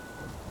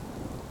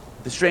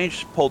 The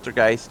strange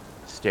poltergeist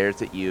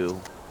stares at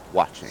you,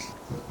 watching.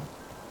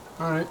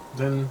 Alright,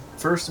 then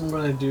first I'm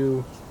gonna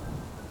do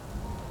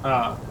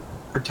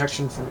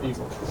protection from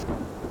evil.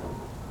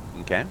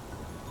 Okay?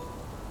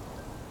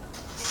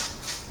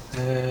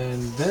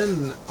 And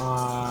then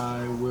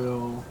I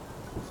will...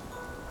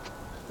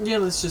 Yeah,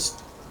 let's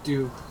just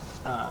do...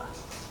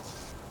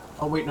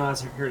 Oh wait, no,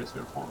 that's here it is,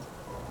 form.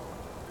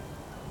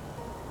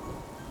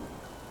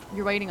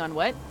 You're waiting on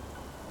what?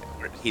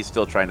 He's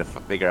still trying to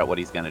figure out what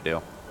he's going to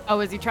do. Oh,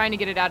 is he trying to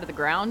get it out of the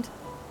ground?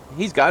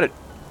 He's got it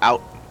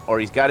out, or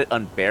he's got it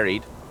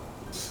unburied.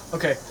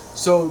 Okay,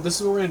 so this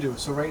is what we're gonna do.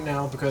 So right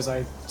now, because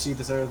I see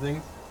this other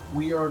thing,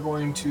 we are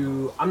going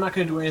to... I'm not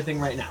gonna do anything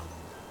right now.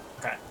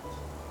 Okay.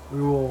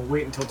 We will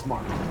wait until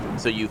tomorrow.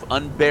 So you've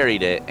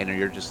unburied it, and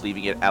you're just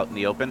leaving it out in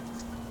the open?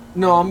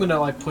 No, I'm gonna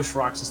like push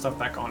rocks and stuff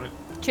back on it.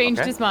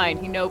 Changed Okay. his mind.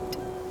 He noped.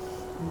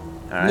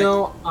 All right.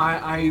 No,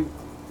 I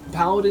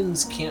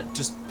paladins can't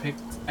just pick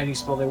any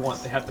spell they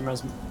want. They have to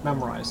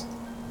memorize.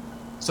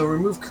 So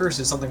remove curse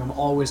is something I'm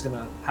always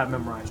gonna have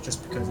memorized,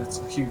 just because it's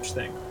a huge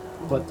thing.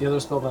 But the other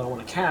spell that I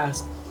want to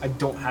cast, I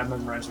don't have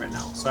memorized right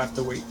now, so I have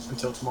to wait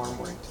until tomorrow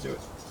morning to do it.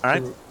 All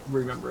right. To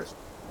remember it.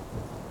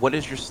 What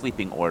is your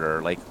sleeping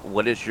order? Like,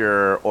 what is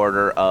your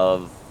order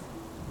of...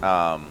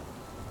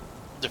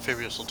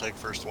 Defibrius will take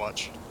first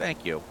watch.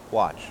 Thank you.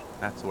 Watch.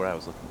 That's what I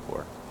was looking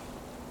for.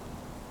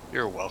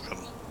 You're welcome.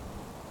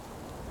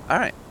 All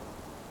right.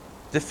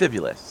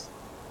 Defibulus.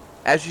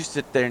 As you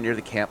sit there near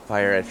the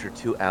campfire as your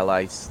two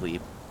allies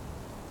sleep,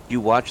 you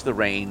watch the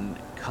rain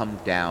come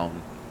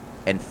down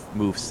and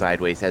move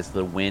sideways as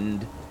the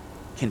wind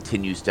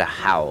continues to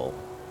howl.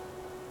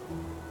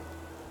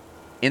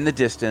 In the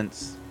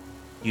distance,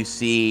 you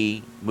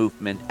see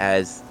movement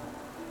as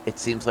it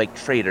seems like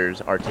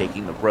traders are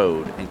taking the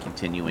road and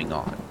continuing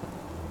on.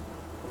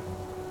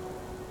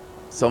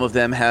 Some of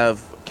them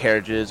have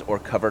carriages or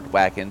covered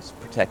wagons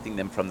protecting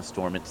them from the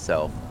storm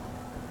itself,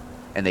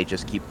 and they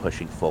just keep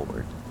pushing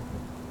forward.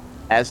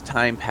 As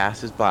time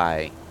passes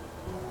by,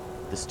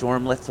 the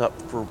storm lets up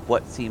for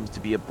what seems to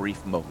be a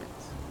brief moment,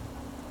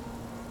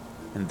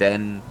 and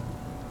then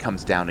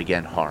comes down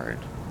again hard.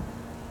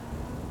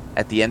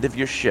 At the end of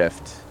your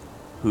shift,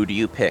 who do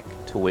you pick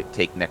to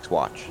take next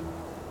watch?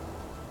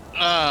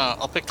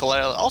 I'll pick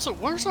Kalila. Also,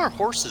 where's our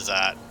horses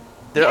at?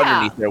 They're Yeah.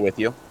 underneath there with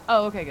you.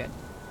 Oh, okay, good.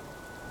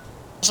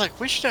 I was like,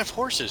 we should have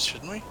horses,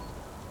 shouldn't we?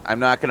 I'm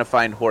not going to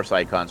find horse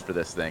icons for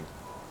this thing.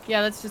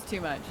 Yeah, that's just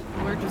too much.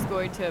 We're just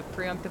going to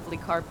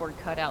preemptively cardboard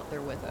cut out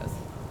there with us.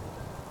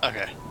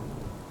 Okay.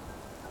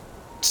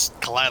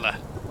 Kalila,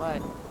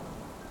 What?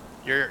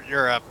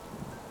 you're up.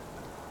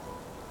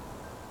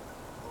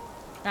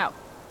 Ow.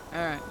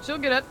 Alright. She'll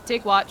get up,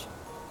 take watch.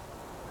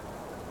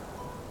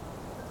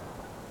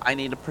 I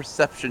need a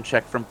perception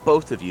check from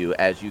both of you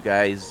as you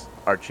guys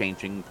are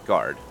changing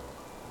guard.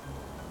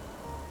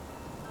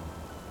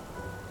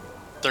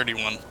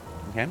 31.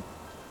 Okay?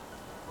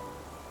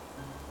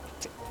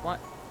 What?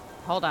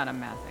 Hold on,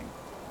 I'm mathing.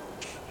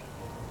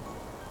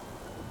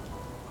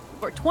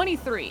 For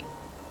 23.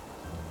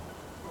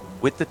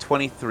 With the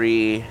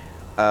 23,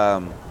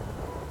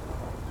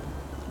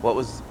 what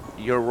was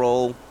your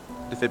roll,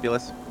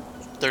 Defibulus?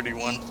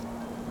 31.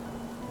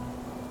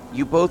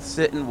 You both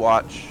sit and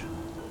watch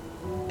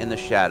in the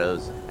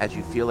shadows as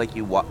you feel like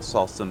you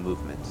saw some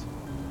movement.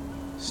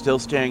 still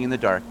staring in the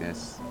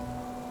darkness,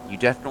 you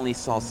definitely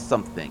saw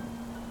something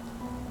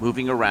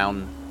moving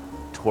around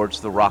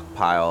towards the rock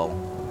pile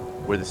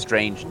where the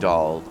strange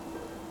doll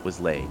was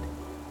laid.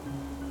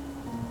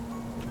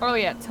 Oh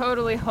yeah,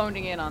 totally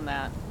honing in on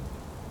that.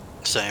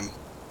 Same.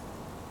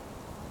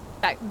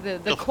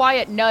 The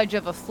quiet nudge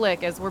of a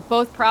flick as we're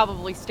both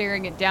probably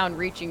staring it down,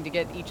 reaching to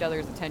get each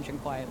other's attention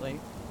quietly.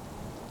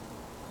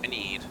 I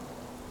need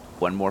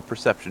one more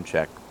perception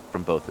check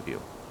from both of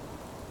you.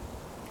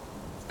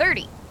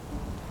 30.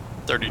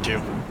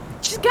 32.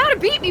 She's gotta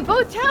beat me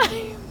both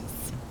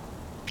times.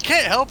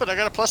 Can't help it. I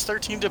got a plus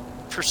 13 to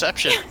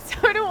perception.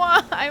 So do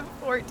I. I have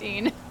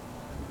 14.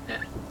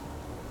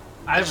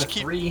 I have a Just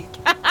keep- 3.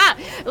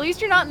 At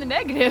least you're not in the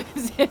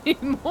negatives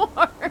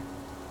anymore.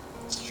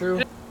 It's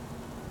true.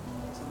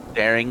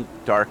 Staring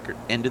darker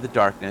into the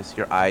darkness,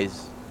 your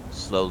eyes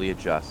slowly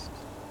adjust.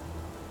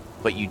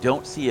 But you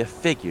don't see a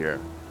figure,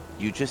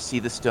 you just see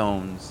the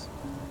stones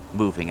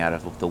moving out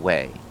of the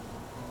way.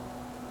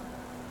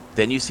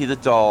 Then you see the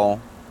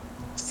doll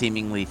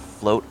seemingly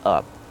float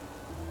up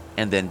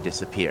and then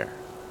disappear.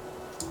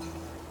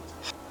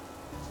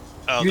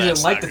 Oh, You that's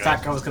didn't like not the good.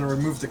 fact I was going to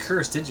remove the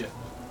curse, did you?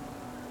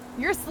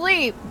 You're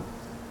asleep.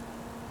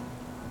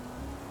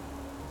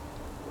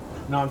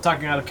 No, I'm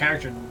talking out of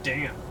character.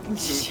 Damn.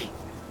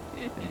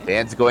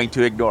 Dan's going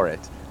to ignore it.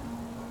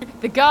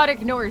 The god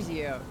ignores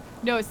you.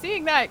 No,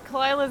 seeing that,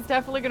 Kalila's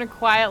definitely gonna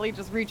quietly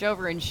just reach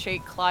over and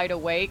shake Clyde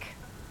awake.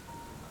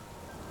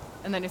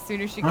 And then as soon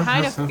as she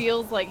kind of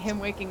feels like him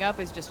waking up,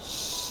 is just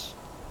shh.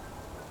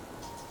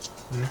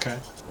 Okay.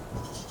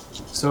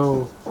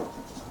 So,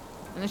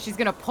 And then she's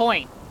gonna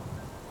point.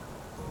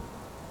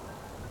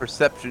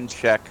 Perception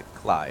check,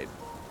 Clyde.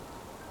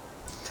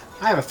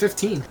 I have a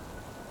 15.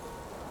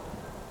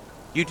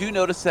 You do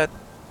notice that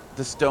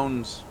the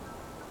stones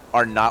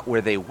are not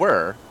where they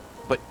were,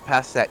 but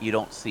past that you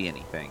don't see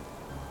anything.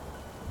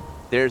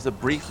 There's a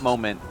brief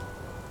moment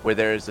where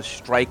there is a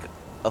strike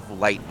of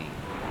lightning.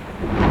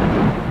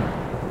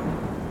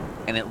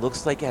 And it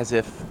looks like as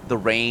if the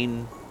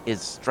rain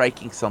is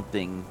striking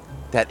something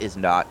that is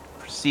not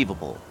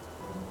perceivable.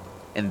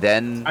 And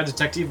then, I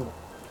detect evil.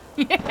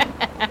 You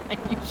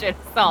should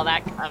have saw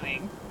that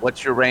coming.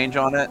 what's your range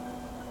on it?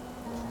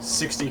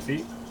 60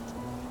 feet.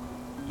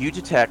 You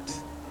detect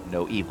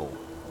no evil.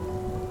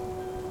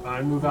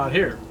 I move out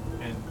here.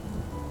 And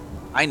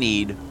I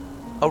need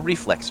a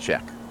reflex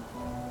check.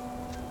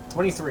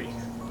 23.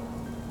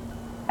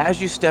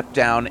 As you step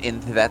down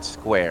into that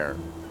square,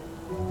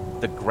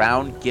 the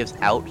ground gives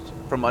out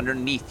from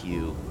underneath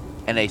you,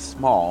 and a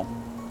small,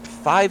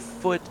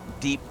 5-foot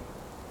deep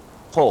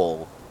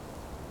hole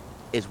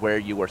is where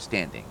you are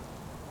standing.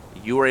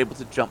 You are able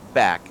to jump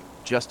back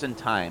just in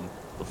time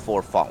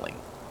before falling.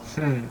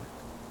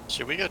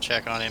 Should we go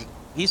check on him?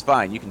 He's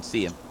fine, you can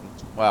see him.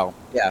 Well,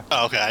 yeah.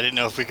 Oh, okay. I didn't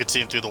know if we could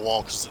see him through the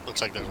wall because it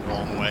looks like there's a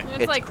wall in the way.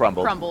 It's like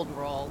crumbled. crumbled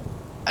roll.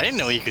 I didn't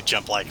know he could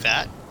jump like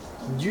that.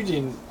 You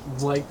didn't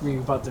like me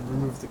about to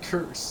remove the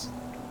curse.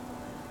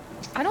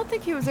 I don't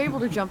think he was able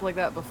to jump like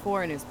that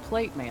before in his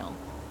plate mail.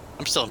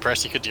 I'm still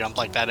impressed he could jump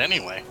like that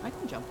anyway. I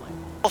can jump like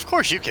that. Of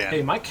course you can.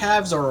 Hey, my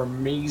calves are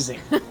amazing.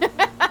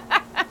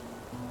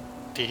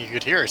 Think he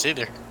could hear us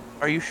either.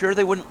 Are you sure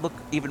they wouldn't look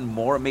even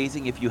more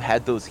amazing if you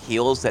had those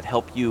heels that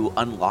help you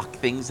unlock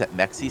things that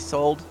Mexi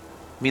sold?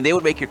 I mean, they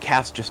would make your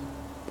calves just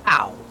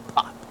pow,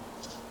 pop.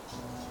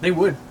 They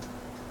would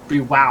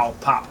be wow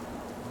pop.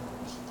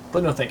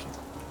 But no thank you.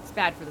 It's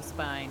bad for the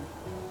spine.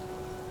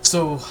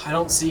 So, I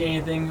don't see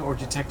anything or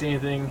detect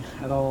anything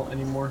at all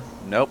anymore.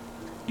 Nope.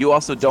 You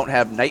also don't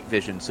have night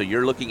vision, so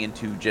you're looking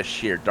into just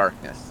sheer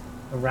darkness.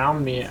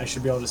 Around me, I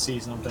should be able to see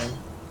something.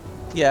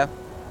 Yeah.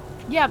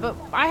 Yeah, but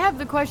I have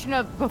the question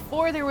of,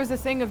 before there was a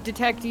thing of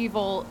detect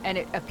evil and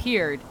it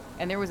appeared,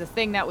 and there was a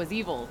thing that was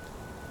evil,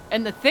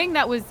 and the thing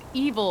that was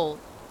evil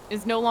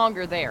is no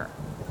longer there.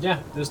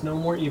 Yeah, there's no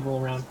more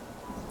evil around.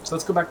 So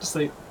let's go back to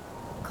sleep.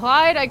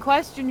 Clyde, I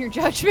question your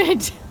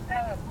judgment.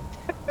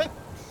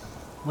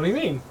 What do you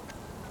mean?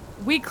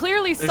 We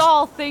clearly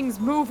saw things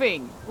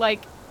moving,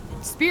 like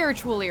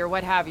spiritually or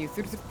what have you,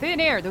 through the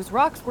thin air. Those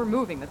rocks were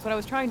moving. That's what I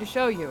was trying to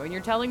show you. And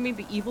you're telling me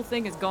the evil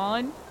thing is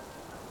gone?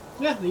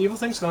 Yeah, the evil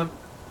thing's gone.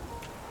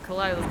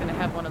 Kalila's gonna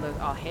have one of those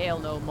oh hell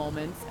no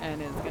moments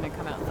and is gonna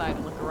come outside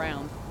and look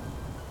around.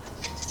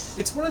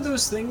 It's one of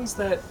those things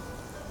that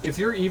if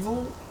you're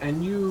evil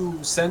and you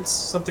sense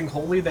something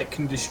holy that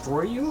can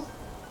destroy you,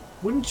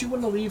 wouldn't you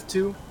want to leave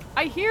too?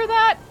 I hear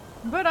that,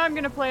 but I'm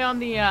gonna play on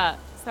the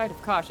side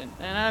of caution,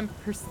 and I'm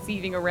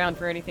perceiving around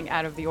for anything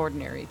out of the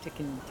ordinary to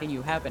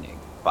continue happening.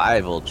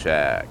 Survival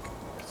check.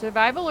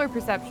 Survival or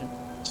perception?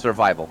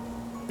 Survival.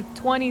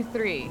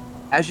 23.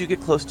 As you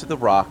get close to the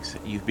rocks,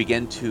 you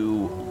begin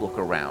to look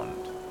around.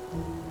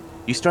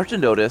 You start to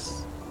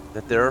notice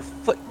that there are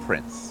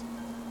footprints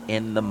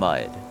in the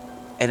mud,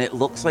 and it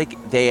looks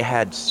like they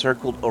had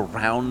circled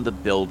around the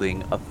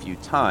building a few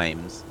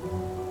times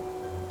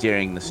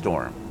during the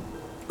storm.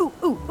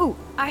 Ooh,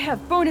 I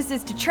have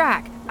bonuses to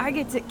track. I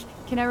get to...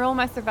 Can I roll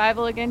my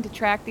survival again to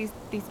track these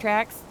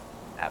tracks?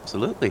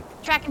 Absolutely.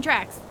 Tracking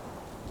tracks.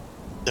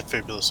 The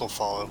Fabulous will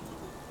follow.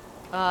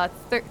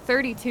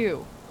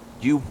 32.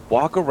 You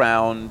walk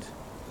around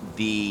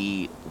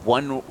the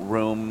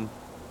one-room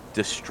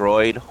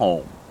destroyed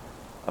home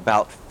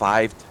about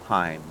 5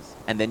 times,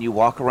 and then you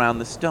walk around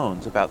the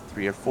stones about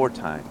 3 or 4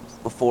 times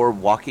before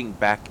walking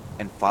back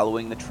and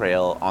following the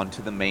trail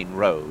onto the main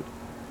road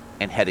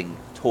and heading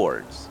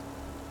towards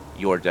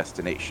your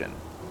destination.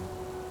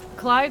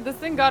 Clyde, this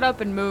thing got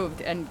up and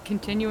moved and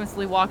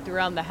continuously walked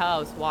around the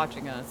house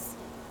watching us,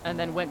 and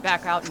then went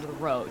back out into the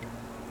road.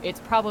 It's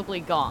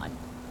probably gone.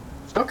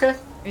 Okay.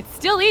 It's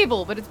still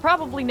evil, but it's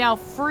probably now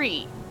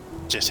free.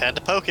 Just had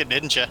to poke it,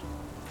 didn't you?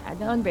 Had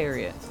to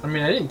unbury it. I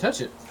mean, I didn't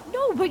touch it.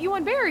 No, but you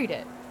unburied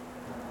it.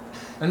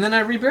 And then I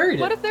reburied it.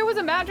 What if there was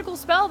a magical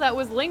spell that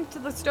was linked to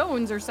the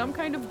stones or some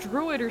kind of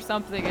druid or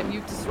something and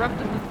you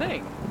disrupted the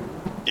thing?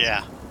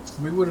 Yeah.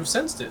 We would have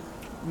sensed it.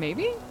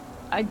 Maybe?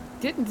 I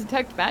didn't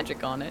detect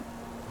magic on it.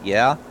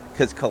 Yeah,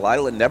 because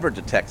Kalila never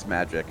detects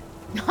magic.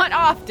 Not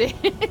often.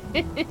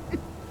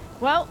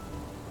 Well,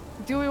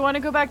 do we want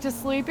to go back to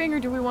sleeping or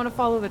do we want to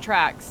follow the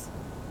tracks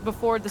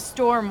before the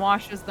storm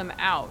washes them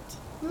out?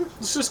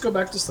 Let's just go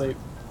back to sleep.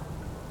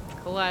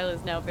 Kalila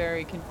is now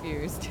very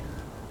confused.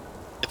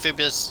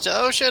 Amphibious,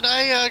 so should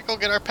I go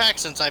get our pack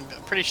since I'm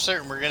pretty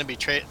certain we're going to be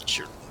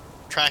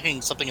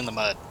tracking something in the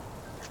mud?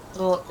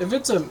 Well, if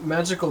it's a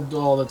magical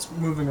doll that's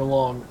moving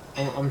along,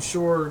 I'm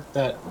sure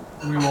that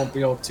we won't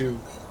be able to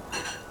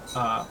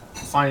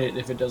find it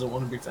if it doesn't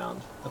want to be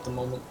found at the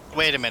moment.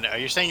 Wait a minute, are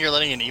you saying you're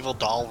letting an evil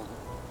doll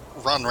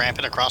run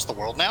rampant across the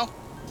world now?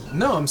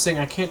 No, I'm saying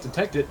I can't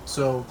detect it,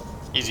 so...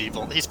 He's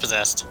evil. He's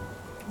possessed.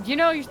 You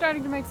know, you're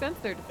starting to make sense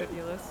there,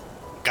 Defibulous.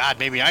 God,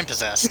 maybe I'm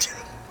possessed.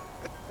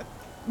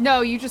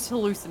 No, you just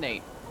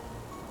hallucinate.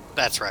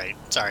 That's right.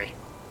 Sorry.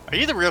 Are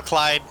you the real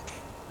Clyde?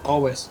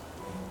 Always.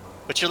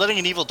 But you're letting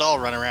an evil doll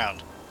run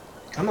around.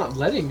 I'm not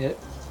letting it.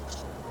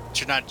 But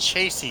you're not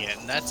chasing it,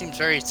 and that seems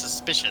very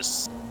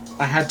suspicious.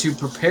 I had to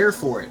prepare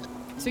for it.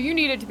 So you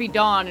need it to be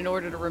dawn in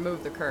order to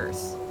remove the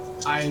curse.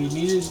 I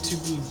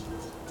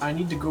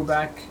need to go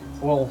back.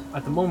 Well,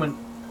 at the moment,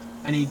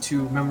 I need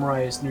to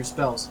memorize new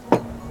spells,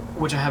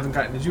 which I haven't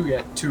gotten to do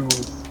yet, to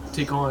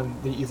take on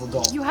the evil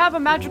doll. You have a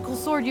magical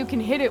sword you can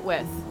hit it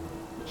with.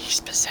 He's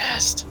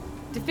possessed.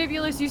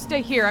 Defibulous, you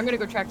stay here. I'm gonna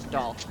go track the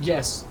doll.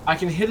 Yes, I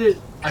can hit it.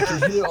 I can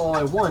hit it all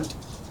I want,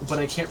 but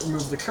I can't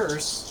remove the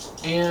curse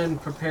and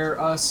prepare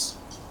us,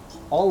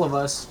 all of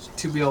us,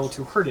 to be able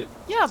to hurt it.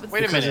 Yeah, but Wait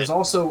a Because minute. there's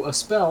also a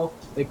spell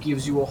that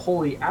gives you a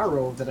holy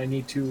arrow that I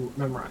need to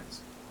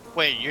memorize.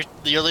 Wait,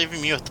 you're leaving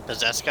me with the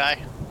possessed guy?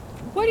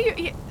 what do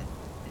you...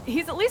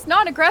 He's at least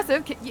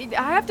non-aggressive.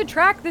 I have to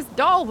track this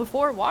doll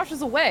before it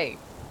washes away.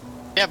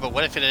 Yeah, but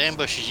what if it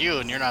ambushes you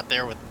and you're not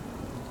there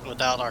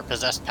without our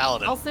possessed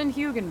paladin? I'll send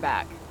Hugin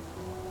back.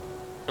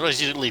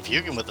 Otherwise, you leave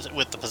Hugin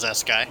with the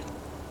possessed guy.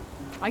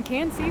 I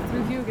can see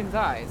through Hugin's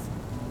eyes.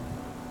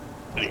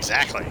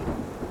 Exactly.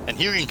 And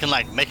Hugin can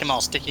like make him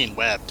all sticky and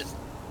webbed.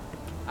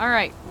 All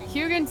right,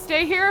 Hugin,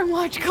 stay here and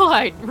watch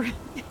Clyde.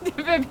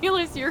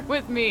 Defibulous, you're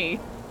with me.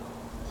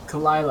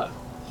 Kalila,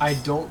 I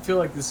don't feel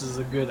like this is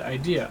a good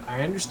idea.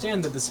 I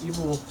understand that this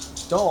evil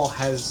doll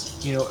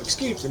has,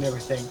 escaped and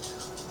everything,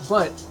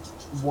 but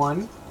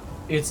one,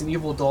 it's an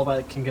evil doll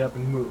that can get up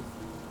and move.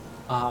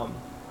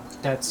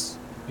 That's,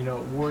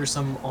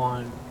 worrisome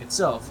on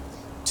itself.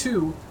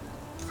 Two,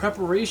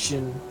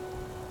 preparation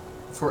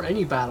for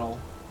any battle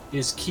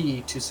is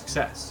key to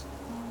success.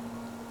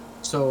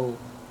 So,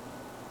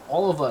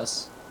 all of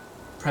us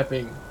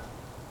prepping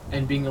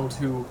and being able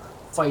to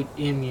fight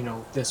in,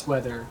 this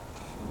weather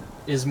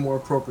is more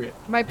appropriate.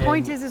 My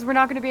point And- is we're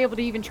not going to be able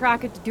to even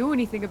track it to do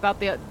anything about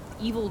the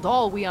evil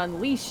doll we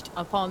unleashed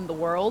upon the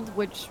world,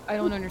 which I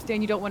don't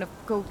understand. You don't want to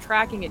go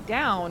tracking it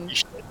down. You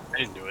should. I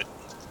didn't do it.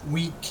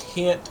 We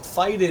can't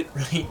fight it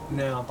right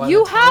now. By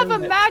You the have time a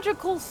that-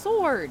 magical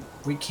sword.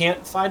 We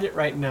can't fight it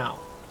right now.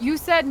 You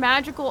said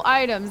magical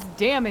items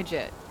damage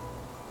it.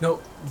 No,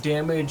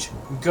 damage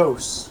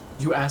ghosts.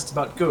 You asked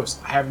about ghosts.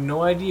 I have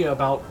no idea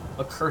about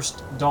a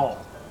cursed doll.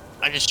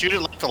 I can shoot it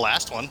like the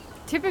last one.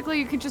 Typically,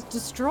 you can just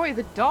destroy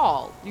the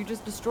doll. You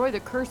just destroy the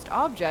cursed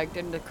object,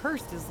 and the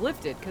curse is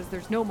lifted because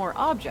there's no more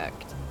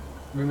object.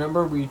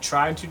 Remember, we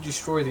tried to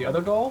destroy the other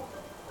doll?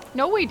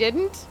 No, we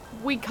didn't.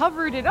 We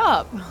covered it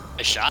up.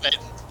 I shot it.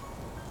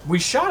 We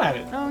shot at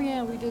it. Oh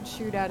yeah, we did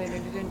shoot at it,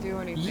 and it didn't do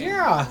anything.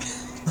 Yeah.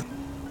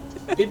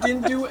 It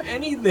didn't do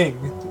anything.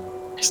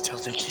 I still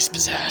think he's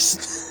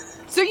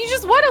possessed. So you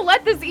just want to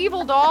let this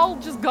evil doll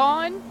just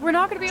gone? We're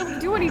not going to be able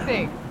to do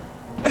anything.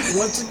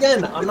 Once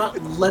again, I'm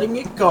not letting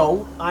it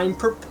go. I'm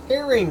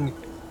preparing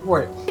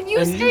for it. Can you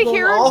and stay going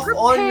here and off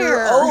on your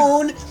prepare?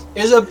 own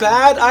is a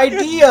bad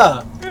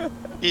idea.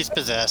 He's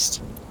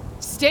possessed.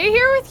 Stay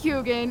here with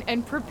Hugin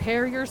and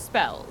prepare your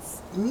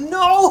spells.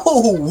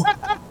 No.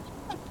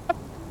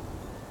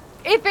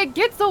 If it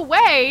gets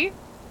away,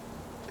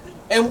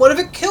 And what if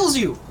it kills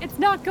you? it's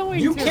not going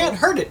You to. can't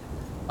hurt it.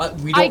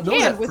 We I don't know can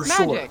that with for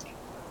magic. sure.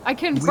 I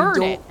can We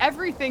burn it. don't-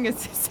 Everything is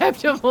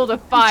susceptible to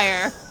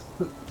fire.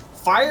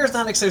 Fire is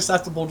not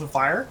susceptible to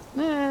fire.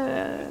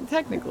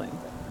 Technically.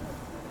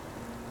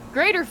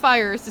 Greater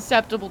fire is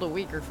susceptible to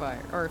weaker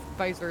fire, or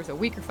vice versa.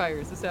 Weaker fire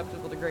is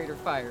susceptible to greater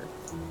fire.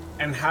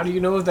 And how do you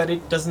know that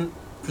it doesn't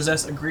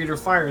possess a greater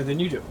fire than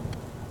you do?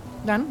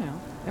 I don't know.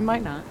 It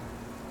might not.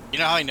 You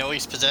know how I know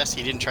he's possessed?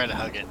 He didn't try to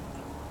hug it.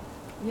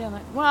 Yeah,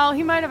 well,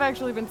 he might have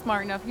actually been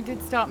smart enough. He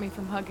did stop me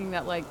from hugging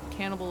that, like,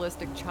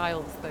 cannibalistic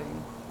child's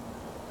thing.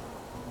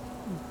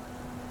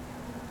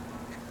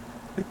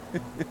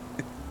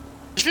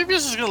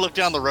 Amphibious is going to look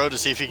down the road to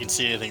see if he can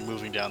see anything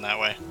moving down that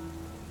way.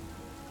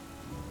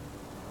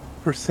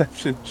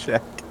 Perception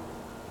check.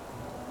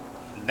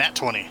 Nat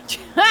 20.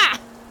 Ha!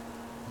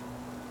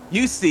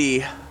 You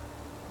see,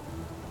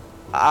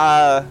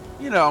 about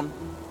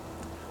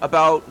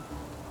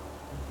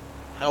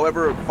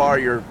however far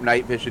your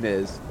night vision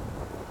is,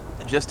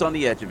 just on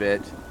the edge of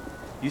it,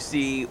 you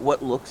see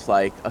what looks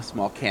like a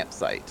small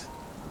campsite.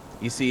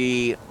 You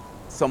see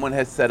someone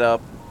has set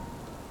up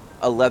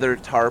a leather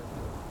tarp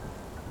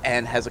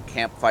and has a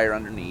campfire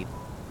underneath.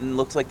 And it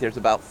looks like there's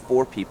about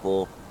 4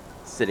 people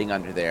sitting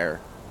under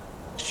there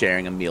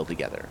sharing a meal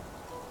together.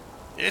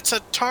 It's a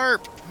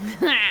tarp.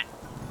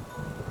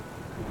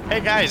 Hey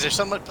guys, there's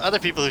some other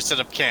people who set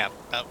up camp.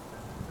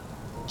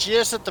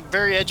 Just at the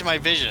very edge of my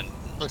vision.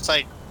 Looks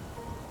like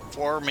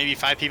 4, maybe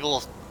 5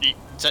 people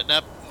setting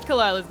up.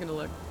 Kalila's gonna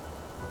look.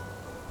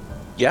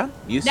 Yeah,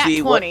 you Nat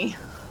see 20.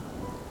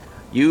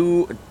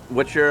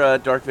 what's your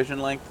dark vision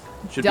length?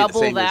 Should Double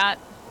be the same that.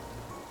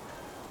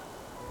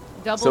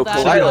 Double So that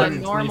Kalila- of a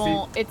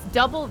normal. It's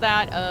double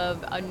that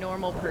of a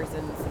normal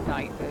person's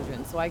night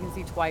vision, so I can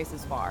see twice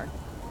as far.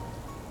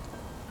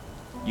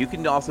 You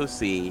can also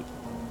see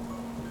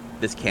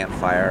this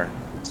campfire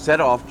set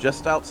off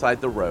just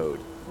outside the road,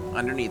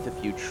 underneath a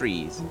few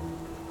trees.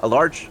 A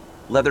large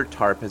leather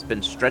tarp has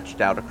been stretched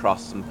out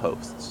across some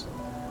posts.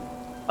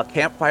 A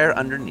campfire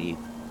underneath,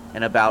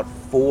 and about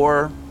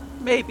 4,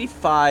 maybe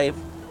 5,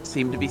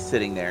 seem to be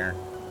sitting there,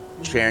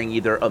 sharing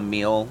either a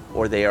meal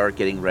or they are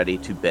getting ready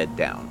to bed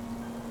down.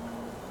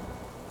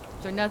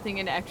 So nothing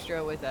in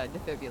extra with a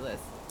Defibulus.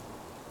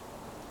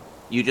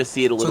 You just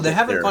see it a little So they bit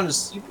haven't clearer. gone to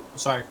sleep.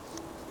 Sorry.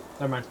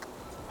 Never mind.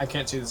 I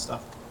can't see this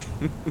stuff.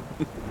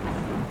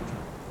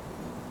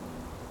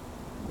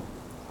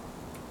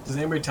 Does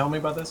anybody tell me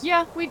about this?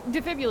 Yeah,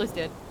 Defibulus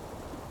did.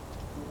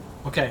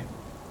 Okay.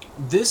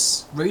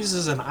 This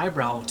raises an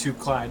eyebrow to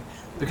Clyde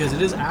because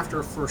it is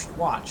after first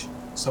watch.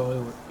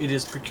 So it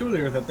is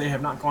peculiar that they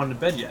have not gone to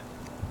bed yet.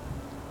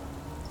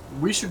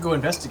 We should go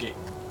investigate.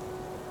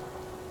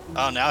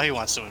 Oh, now he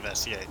wants to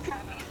investigate.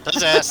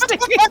 Possessed.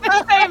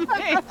 Same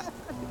thing.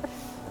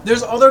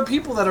 There's other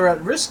people that are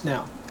at risk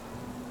now.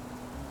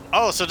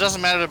 Oh, so it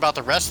doesn't matter about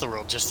the rest of the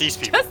world, just these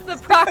people. Just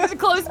the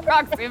close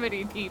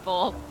proximity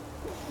people.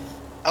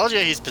 I told you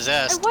he's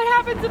possessed. And what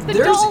happens if the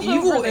There's doll's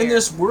evil over in there?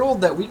 this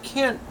world that we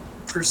can't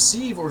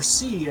perceive or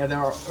see, and there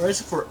are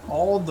risks for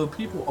all the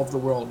people of the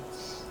world.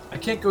 I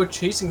can't go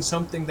chasing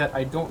something that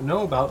I don't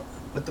know about,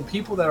 but the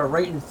people that are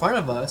right in front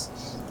of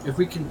us, if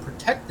we can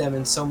protect them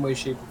in some way,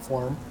 shape, or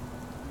form,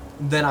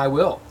 then I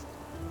will.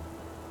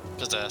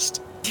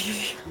 Possessed.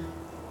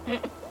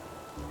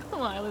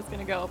 Lila's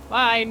gonna go.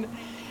 Fine.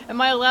 Am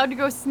I allowed to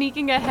go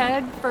sneaking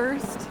ahead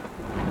first?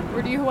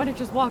 Or do you want to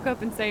just walk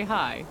up and say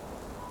hi?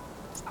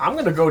 I'm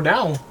gonna go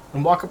down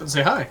and walk up and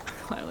say hi.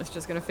 Lila's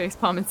just gonna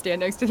facepalm and stand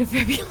next to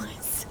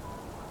Defibulus.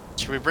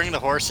 Should we bring the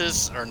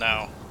horses or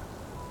no?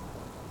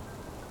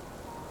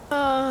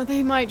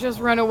 They might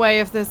just run away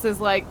if this is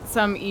like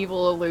some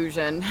evil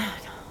illusion.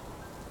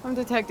 I'm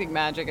detecting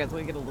magic as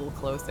we get a little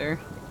closer.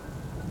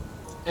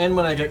 And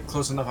when I get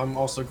close enough, I'm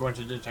also going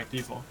to detect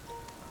evil.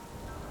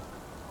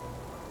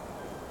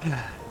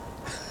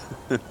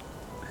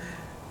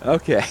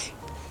 Okay.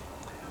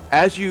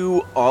 As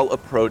you all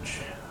approach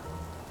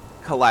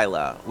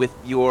Kalila with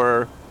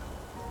your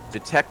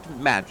detect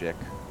magic,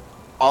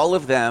 all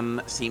of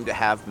them seem to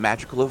have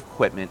magical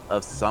equipment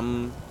of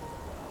some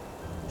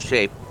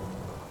shape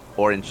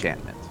or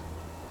enchantment,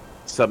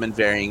 some in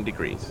varying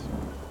degrees.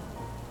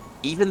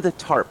 Even the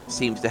tarp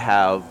seems to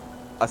have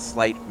a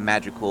slight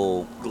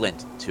magical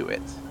glint to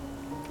it.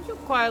 Could you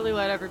quietly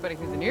let everybody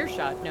who's in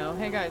earshot know?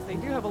 Hey guys, they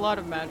do have a lot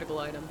of magical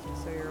items,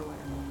 just so you're aware.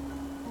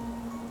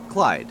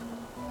 Clyde,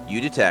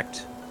 you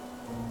detect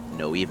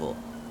no evil.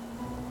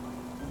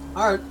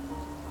 Alright.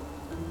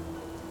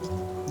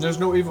 There's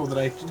no evil that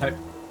I detect.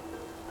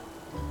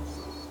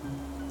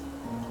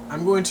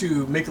 I'm going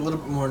to make a little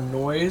bit more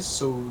noise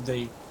so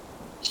they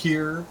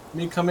hear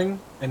me coming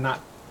and not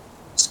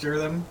scare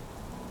them.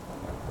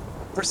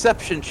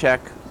 Perception check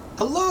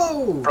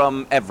Hello!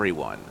 from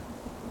everyone.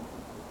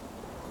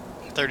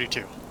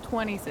 32.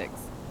 26.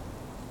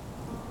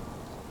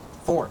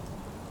 4.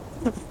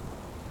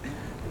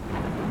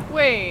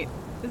 Wait,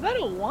 is that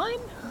a 1?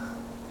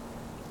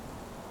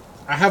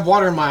 I have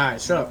water in my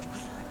eyes. Shut up.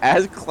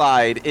 As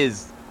Clyde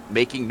is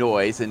making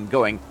noise and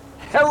going,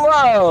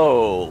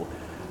 hello!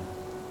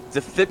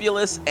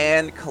 Defibulus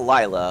and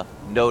Kalila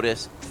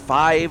notice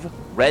 5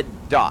 red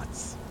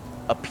dots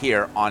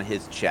appear on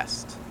his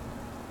chest.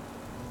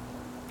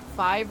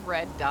 5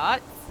 red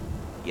dots?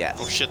 Yes.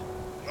 Oh shit.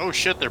 Oh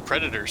shit, they're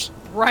predators.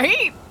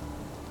 Right?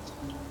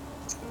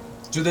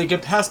 Do they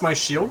get past my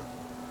shield?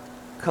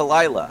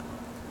 Kalila,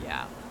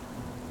 Yeah.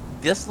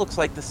 this looks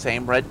like the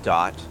same red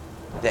dot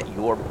that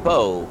your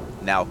bow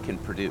now can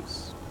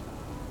produce.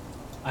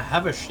 I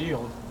have a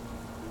shield.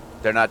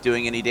 They're not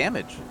doing any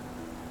damage.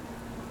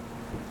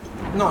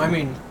 No, I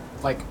mean,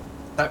 like,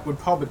 that would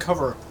probably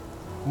cover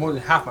more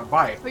than half my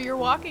body. But you're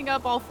walking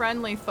up all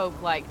friendly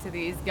folk-like to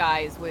these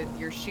guys with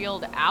your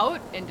shield out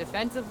and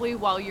defensively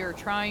while you're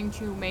trying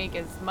to make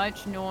as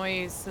much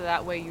noise so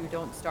that way you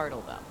don't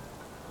startle them.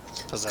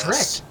 Possessed.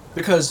 Correct.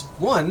 Because,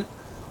 one,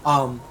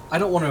 I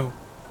don't want to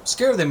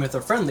scare them if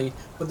they're friendly,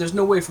 but there's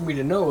no way for me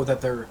to know that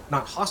they're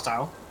not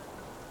hostile.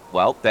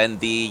 Well, then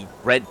the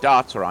red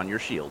dots are on your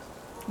shield.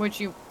 Which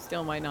you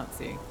still might not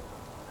see.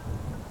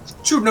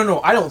 True,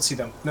 no, I don't see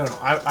them. No,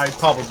 I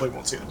probably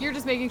won't see them. You're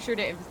just making sure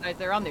to emphasize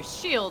they're on their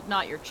shield,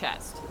 not your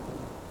chest.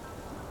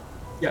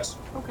 Yes.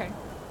 Okay.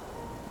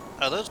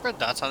 Are those red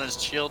dots on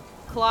his shield?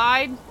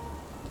 Clyde,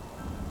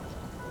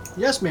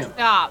 Yes, ma'am.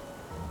 stop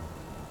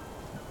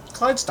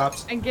Clyde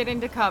stops. and get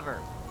into cover.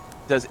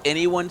 Does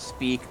anyone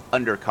speak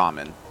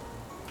Undercommon?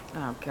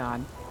 Oh,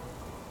 God.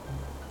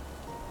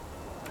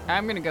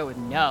 I'm gonna go with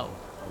no.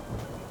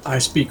 I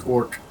speak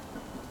orc.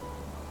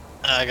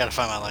 I gotta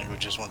find my language.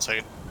 Just 1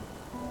 second.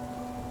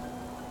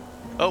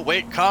 Oh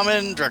wait,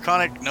 common,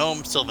 draconic,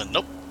 gnome, sylvan.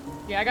 Nope.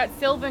 Yeah, I got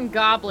Sylvan,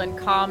 Goblin,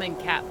 Common,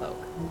 Catfolk.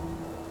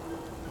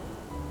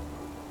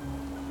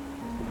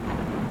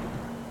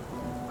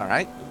 All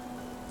right.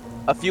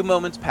 A few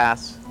moments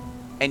pass,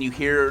 and you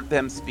hear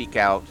them speak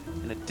out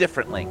in a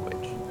different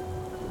language.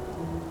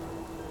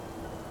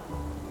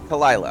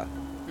 Kalila,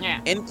 Yeah.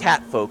 in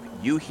Catfolk,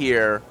 you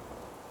hear,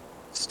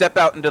 "Step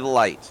out into the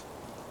light."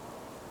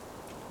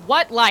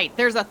 What light?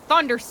 There's a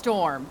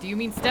thunderstorm. Do you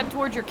mean step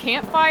towards your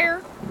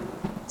campfire?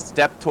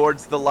 Step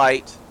towards the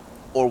light,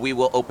 or we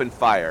will open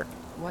fire.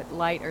 What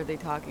light are they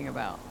talking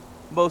about?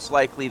 Most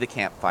likely the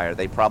campfire.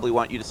 They probably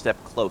want you to step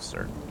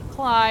closer.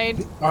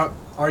 Clyde.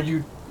 Are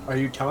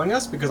you telling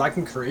us? Because I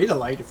can create a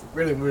light if you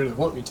really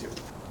want me to.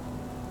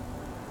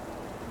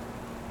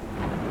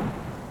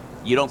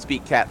 You don't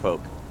speak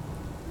Catfolk.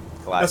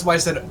 Kalila. That's why I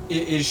said,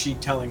 is she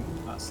telling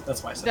us?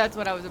 That's why I said. That's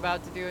what I was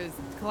about to do. Is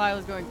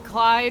Kalila's going,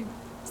 Clyde,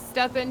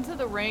 step into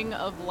the ring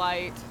of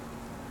light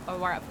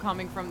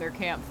coming from their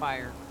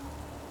campfire.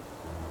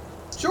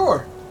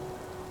 Sure.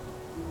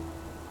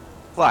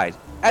 Clyde,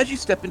 as you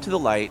step into the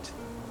light,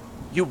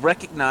 you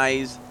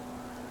recognize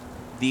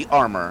the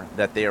armor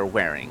that they are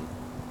wearing.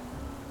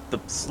 The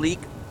sleek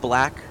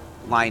black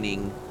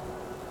lining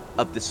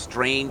of the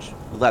strange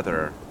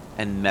leather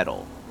and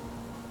metal.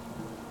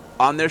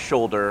 On their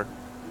shoulder,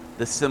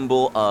 the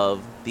symbol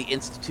of the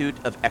Institute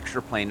of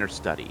Extraplanar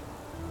Study.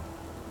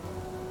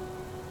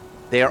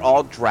 They are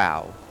all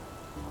drow.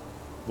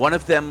 One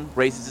of them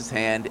raises his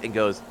hand and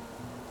goes,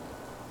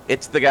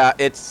 it's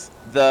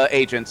the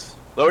agents.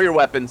 Lower your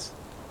weapons.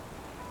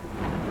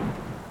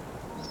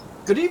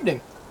 Good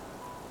evening.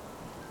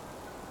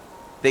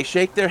 They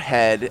shake their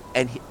head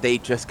and they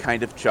just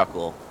kind of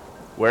chuckle.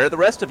 Where are the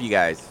rest of you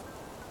guys?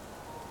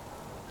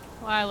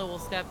 Lila will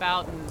step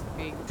out and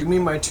be. Do you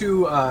mean my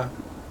two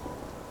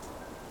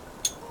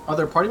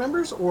other party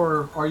members,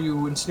 or are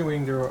you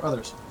insinuating there are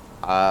others?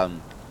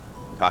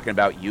 Talking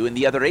about you and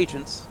the other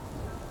agents.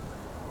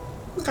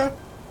 Okay.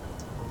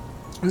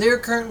 And they're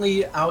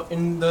currently out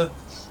in the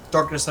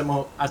darkness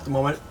at the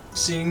moment,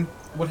 seeing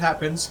what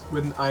happens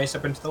when I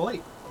step into the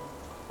light.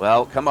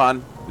 Well, come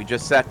on. We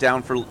just sat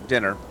down for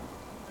dinner.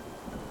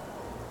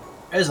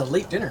 It is a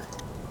late dinner.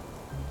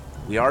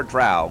 We are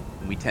drow,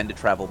 and we tend to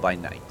travel by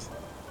night.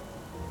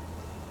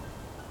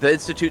 The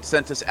Institute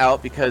sent us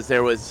out because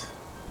there was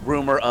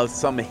rumor of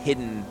some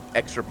hidden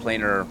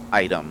extraplanar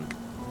item.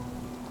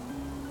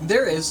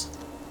 There is.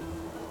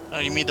 Oh,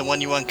 you mean the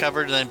one you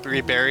uncovered and then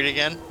reburied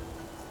again?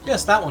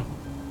 Yes, that one.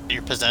 That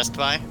you're possessed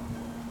by?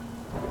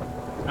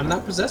 I'm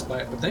not possessed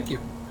by it, but thank you.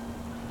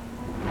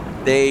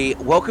 They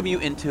welcome you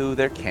into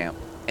their camp,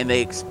 and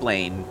they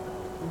explain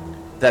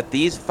that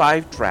these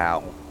 5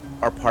 drow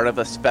are part of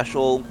a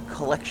special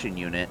collection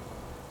unit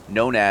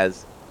known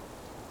as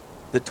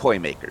the Toy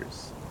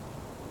Makers.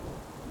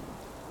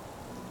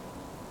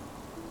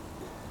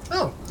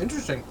 Oh,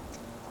 interesting.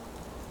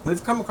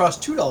 We've come across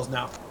 2 dolls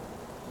now.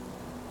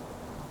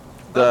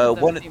 The Both of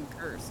them one, seem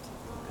cursed.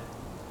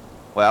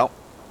 well,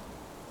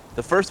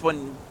 the first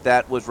one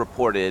that was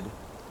reported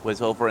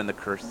was over in the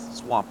Cursed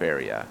Swamp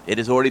area. It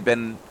has already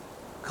been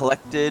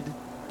collected,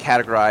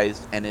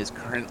 categorized, and is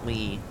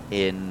currently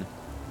in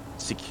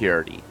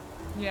security.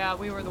 Yeah,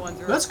 we were the ones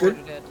who That's good.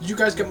 reported it. Did you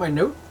guys get my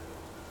note?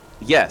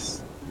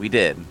 Yes, we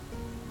did.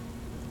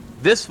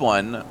 This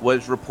one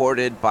was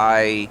reported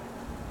by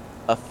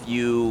a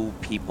few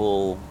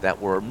people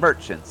that were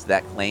merchants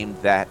that claimed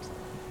that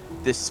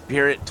the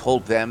spirit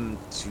told them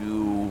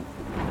to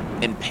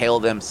impale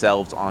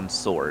themselves on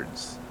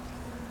swords.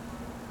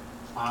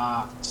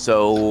 Ah,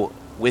 So,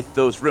 with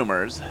those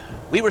rumors,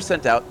 we were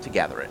sent out to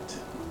gather it.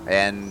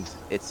 And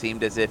it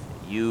seemed as if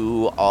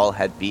you all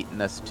had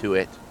beaten us to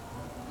it,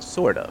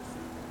 sort of.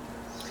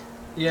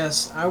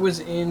 yes, I was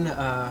in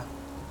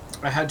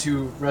I had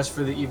to rest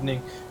for the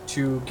evening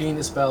to gain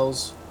the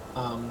spells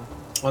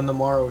on the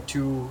morrow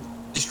to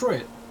destroy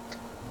it,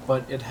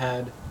 but it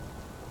had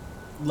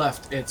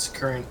left its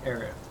current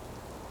area.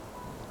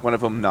 One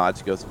of them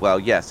nods, goes, well,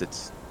 yes,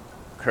 it's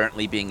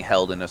currently being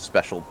held in a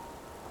special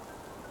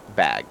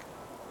bag.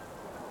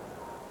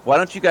 Why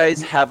don't you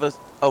guys have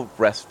a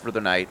rest for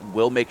the night?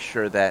 We'll make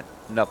sure that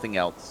nothing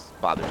else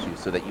bothers you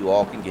so that you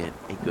all can get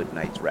a good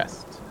night's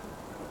rest.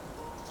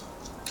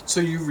 So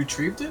you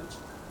retrieved it?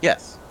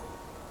 Yes.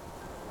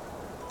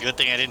 Good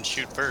thing I didn't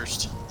shoot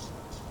first.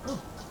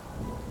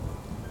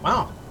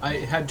 Wow, I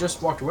had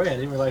just walked away. I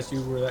didn't realize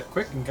you were that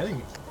quick in getting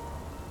it.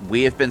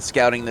 We have been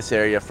scouting this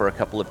area for a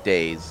couple of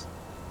days.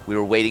 We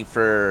were waiting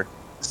for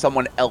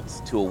someone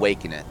else to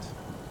awaken it.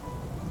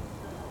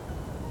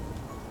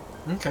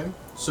 Okay,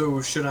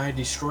 so should I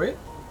destroy it?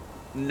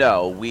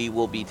 No, we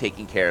will be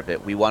taking care of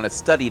it. We want to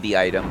study the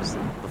items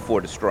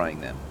before destroying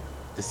them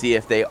to see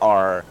if they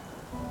are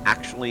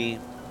actually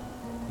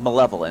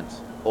malevolent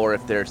or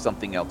if there's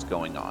something else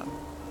going on.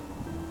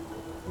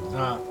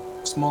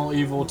 Small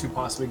evil to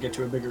possibly get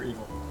to a bigger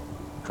evil.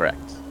 Correct.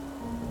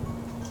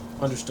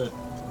 Understood.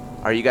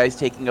 Are you guys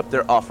taking up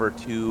their offer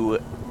to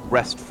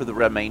rest for the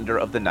remainder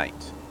of the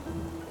night?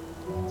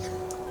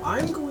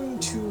 I'm going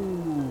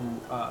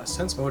to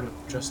sense motive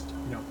just,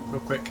 real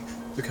quick,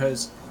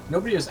 because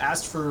nobody has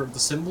asked for the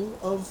symbol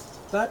of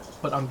that,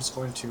 but I'm just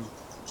going to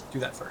do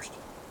that first.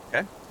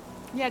 Okay.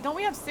 Yeah, don't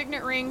we have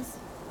signet rings?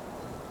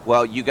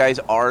 Well, you guys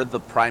are the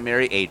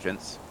primary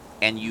agents,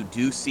 and you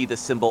do see the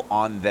symbol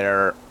on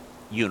their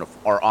uniform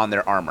or on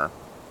their armor.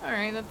 All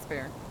right, that's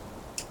fair.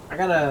 I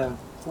got a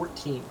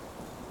 14.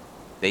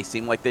 They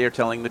seem like they are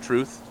telling the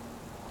truth.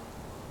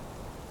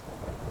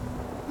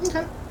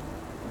 Okay.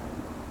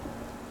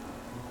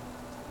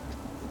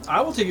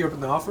 I will take you up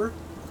on the offer.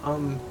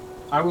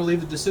 I will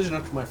leave the decision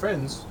up to my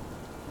friends.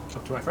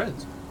 Up to my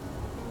friends.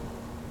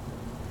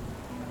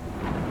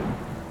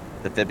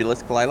 The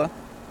Fibulous Kalila?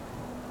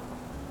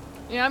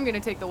 Yeah, I'm gonna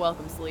take the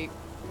welcome sleep.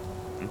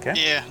 Okay.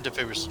 Yeah,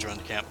 DeFibers to join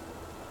the camp.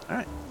 All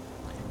right.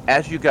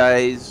 As you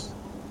guys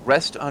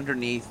rest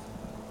underneath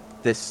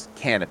this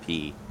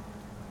canopy,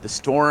 the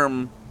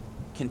storm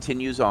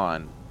continues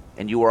on,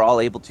 and you are all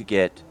able to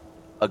get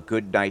a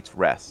good night's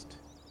rest.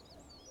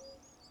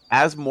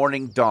 As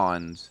morning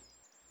dawns,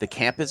 the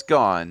camp is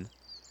gone,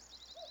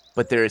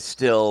 but there is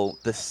still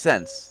the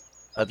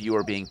sense of you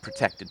are being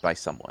protected by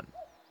someone.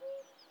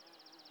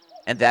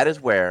 And that is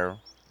where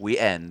we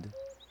end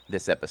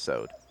this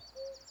episode.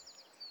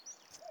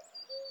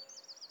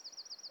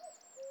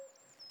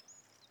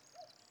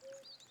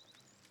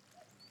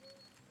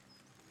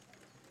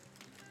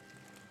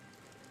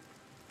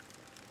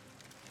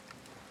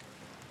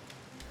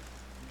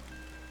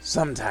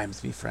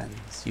 Sometimes, me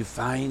friends, you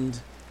find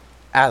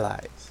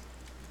allies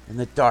in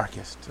the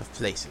darkest of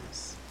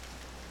places,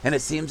 and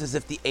it seems as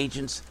if the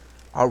agents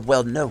are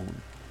well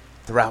known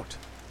throughout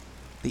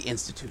the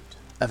Institute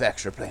of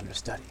Extraplanar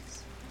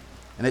Studies.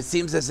 And it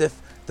seems as if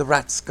the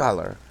Rat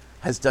Scholar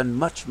has done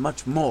much,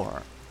 much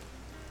more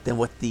than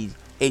what the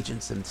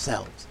agents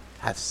themselves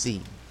have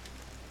seen.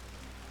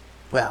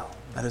 Well,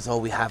 that is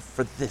all we have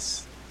for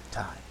this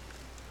time.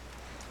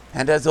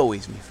 And as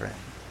always, me friend,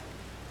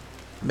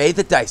 may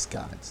the dice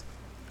gods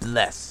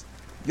bless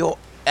your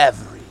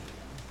every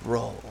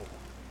roll.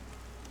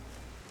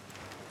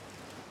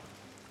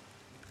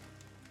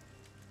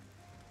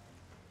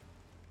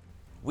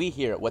 We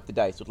here at What the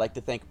Dice would like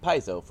to thank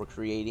Paizo for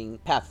creating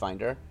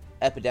Pathfinder,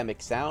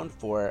 Epidemic Sound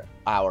for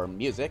our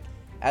music,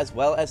 as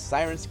well as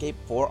Sirenscape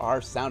for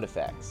our sound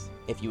effects.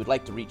 If you would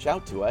like to reach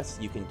out to us,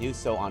 you can do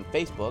so on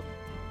Facebook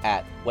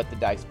at What the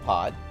Dice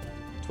Pod,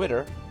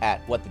 Twitter at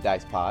What the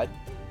Dice Pod,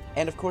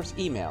 and of course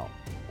email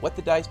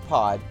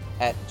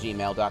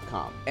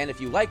whatthedicepod@gmail.com. And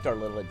if you liked our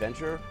little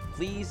adventure,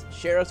 please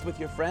share us with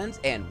your friends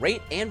and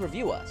rate and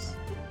review us.